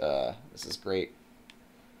 this is great.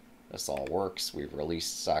 This all works. We've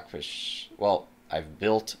released Stockfish... Well, I've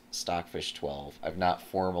built Stockfish 12. I've not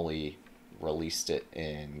formally released it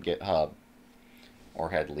in GitHub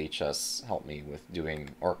or had Leechus help me with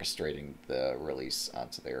orchestrating the release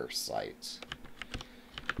onto their site.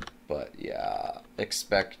 But yeah,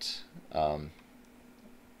 expect...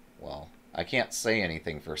 well, I can't say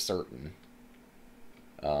anything for certain.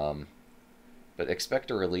 But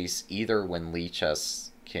expect a release either when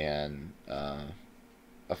Leechus can...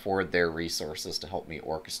 afford their resources to help me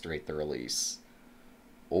orchestrate the release,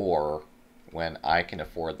 or when I can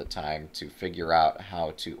afford the time to figure out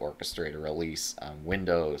how to orchestrate a release on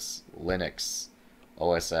Windows, Linux,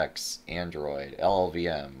 OS X, Android,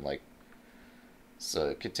 LLVM, so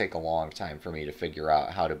it could take a long time for me to figure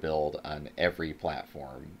out how to build on every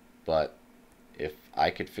platform. But if I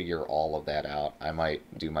could figure all of that out, I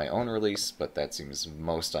might do my own release, but that seems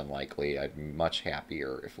most unlikely. I'd be much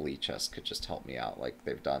happier if Leechus could just help me out like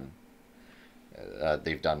they've done.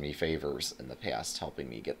 They've done me favors in the past helping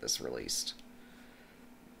me get this released.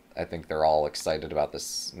 I think they're all excited about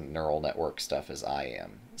this neural network stuff as I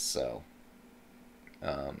am. So,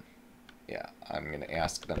 yeah, I'm going to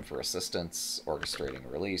ask them for assistance orchestrating a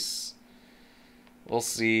release. We'll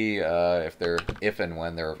see if and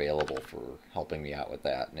when they're available for helping me out with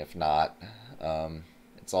that. And if not,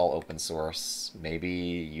 it's all open source. Maybe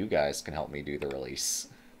you guys can help me do the release.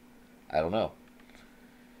 I don't know.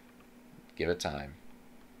 Give it time.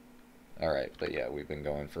 Alright, but yeah, we've been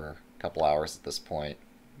going for a couple hours at this point.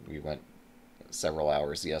 We went several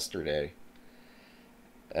hours yesterday.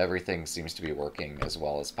 Everything seems to be working as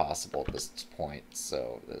well as possible at this point,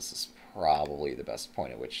 so this is probably the best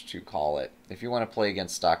point at which to call it. If you want to play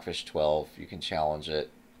against Stockfish 12, you can challenge it.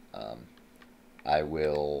 I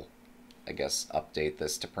will, I guess, update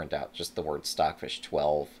this to print out just the word Stockfish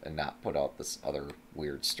 12 and not put out this other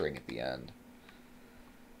weird string at the end.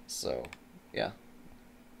 So, yeah.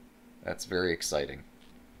 That's very exciting.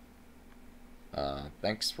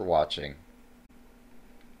 Thanks for watching,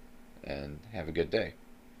 and have a good day.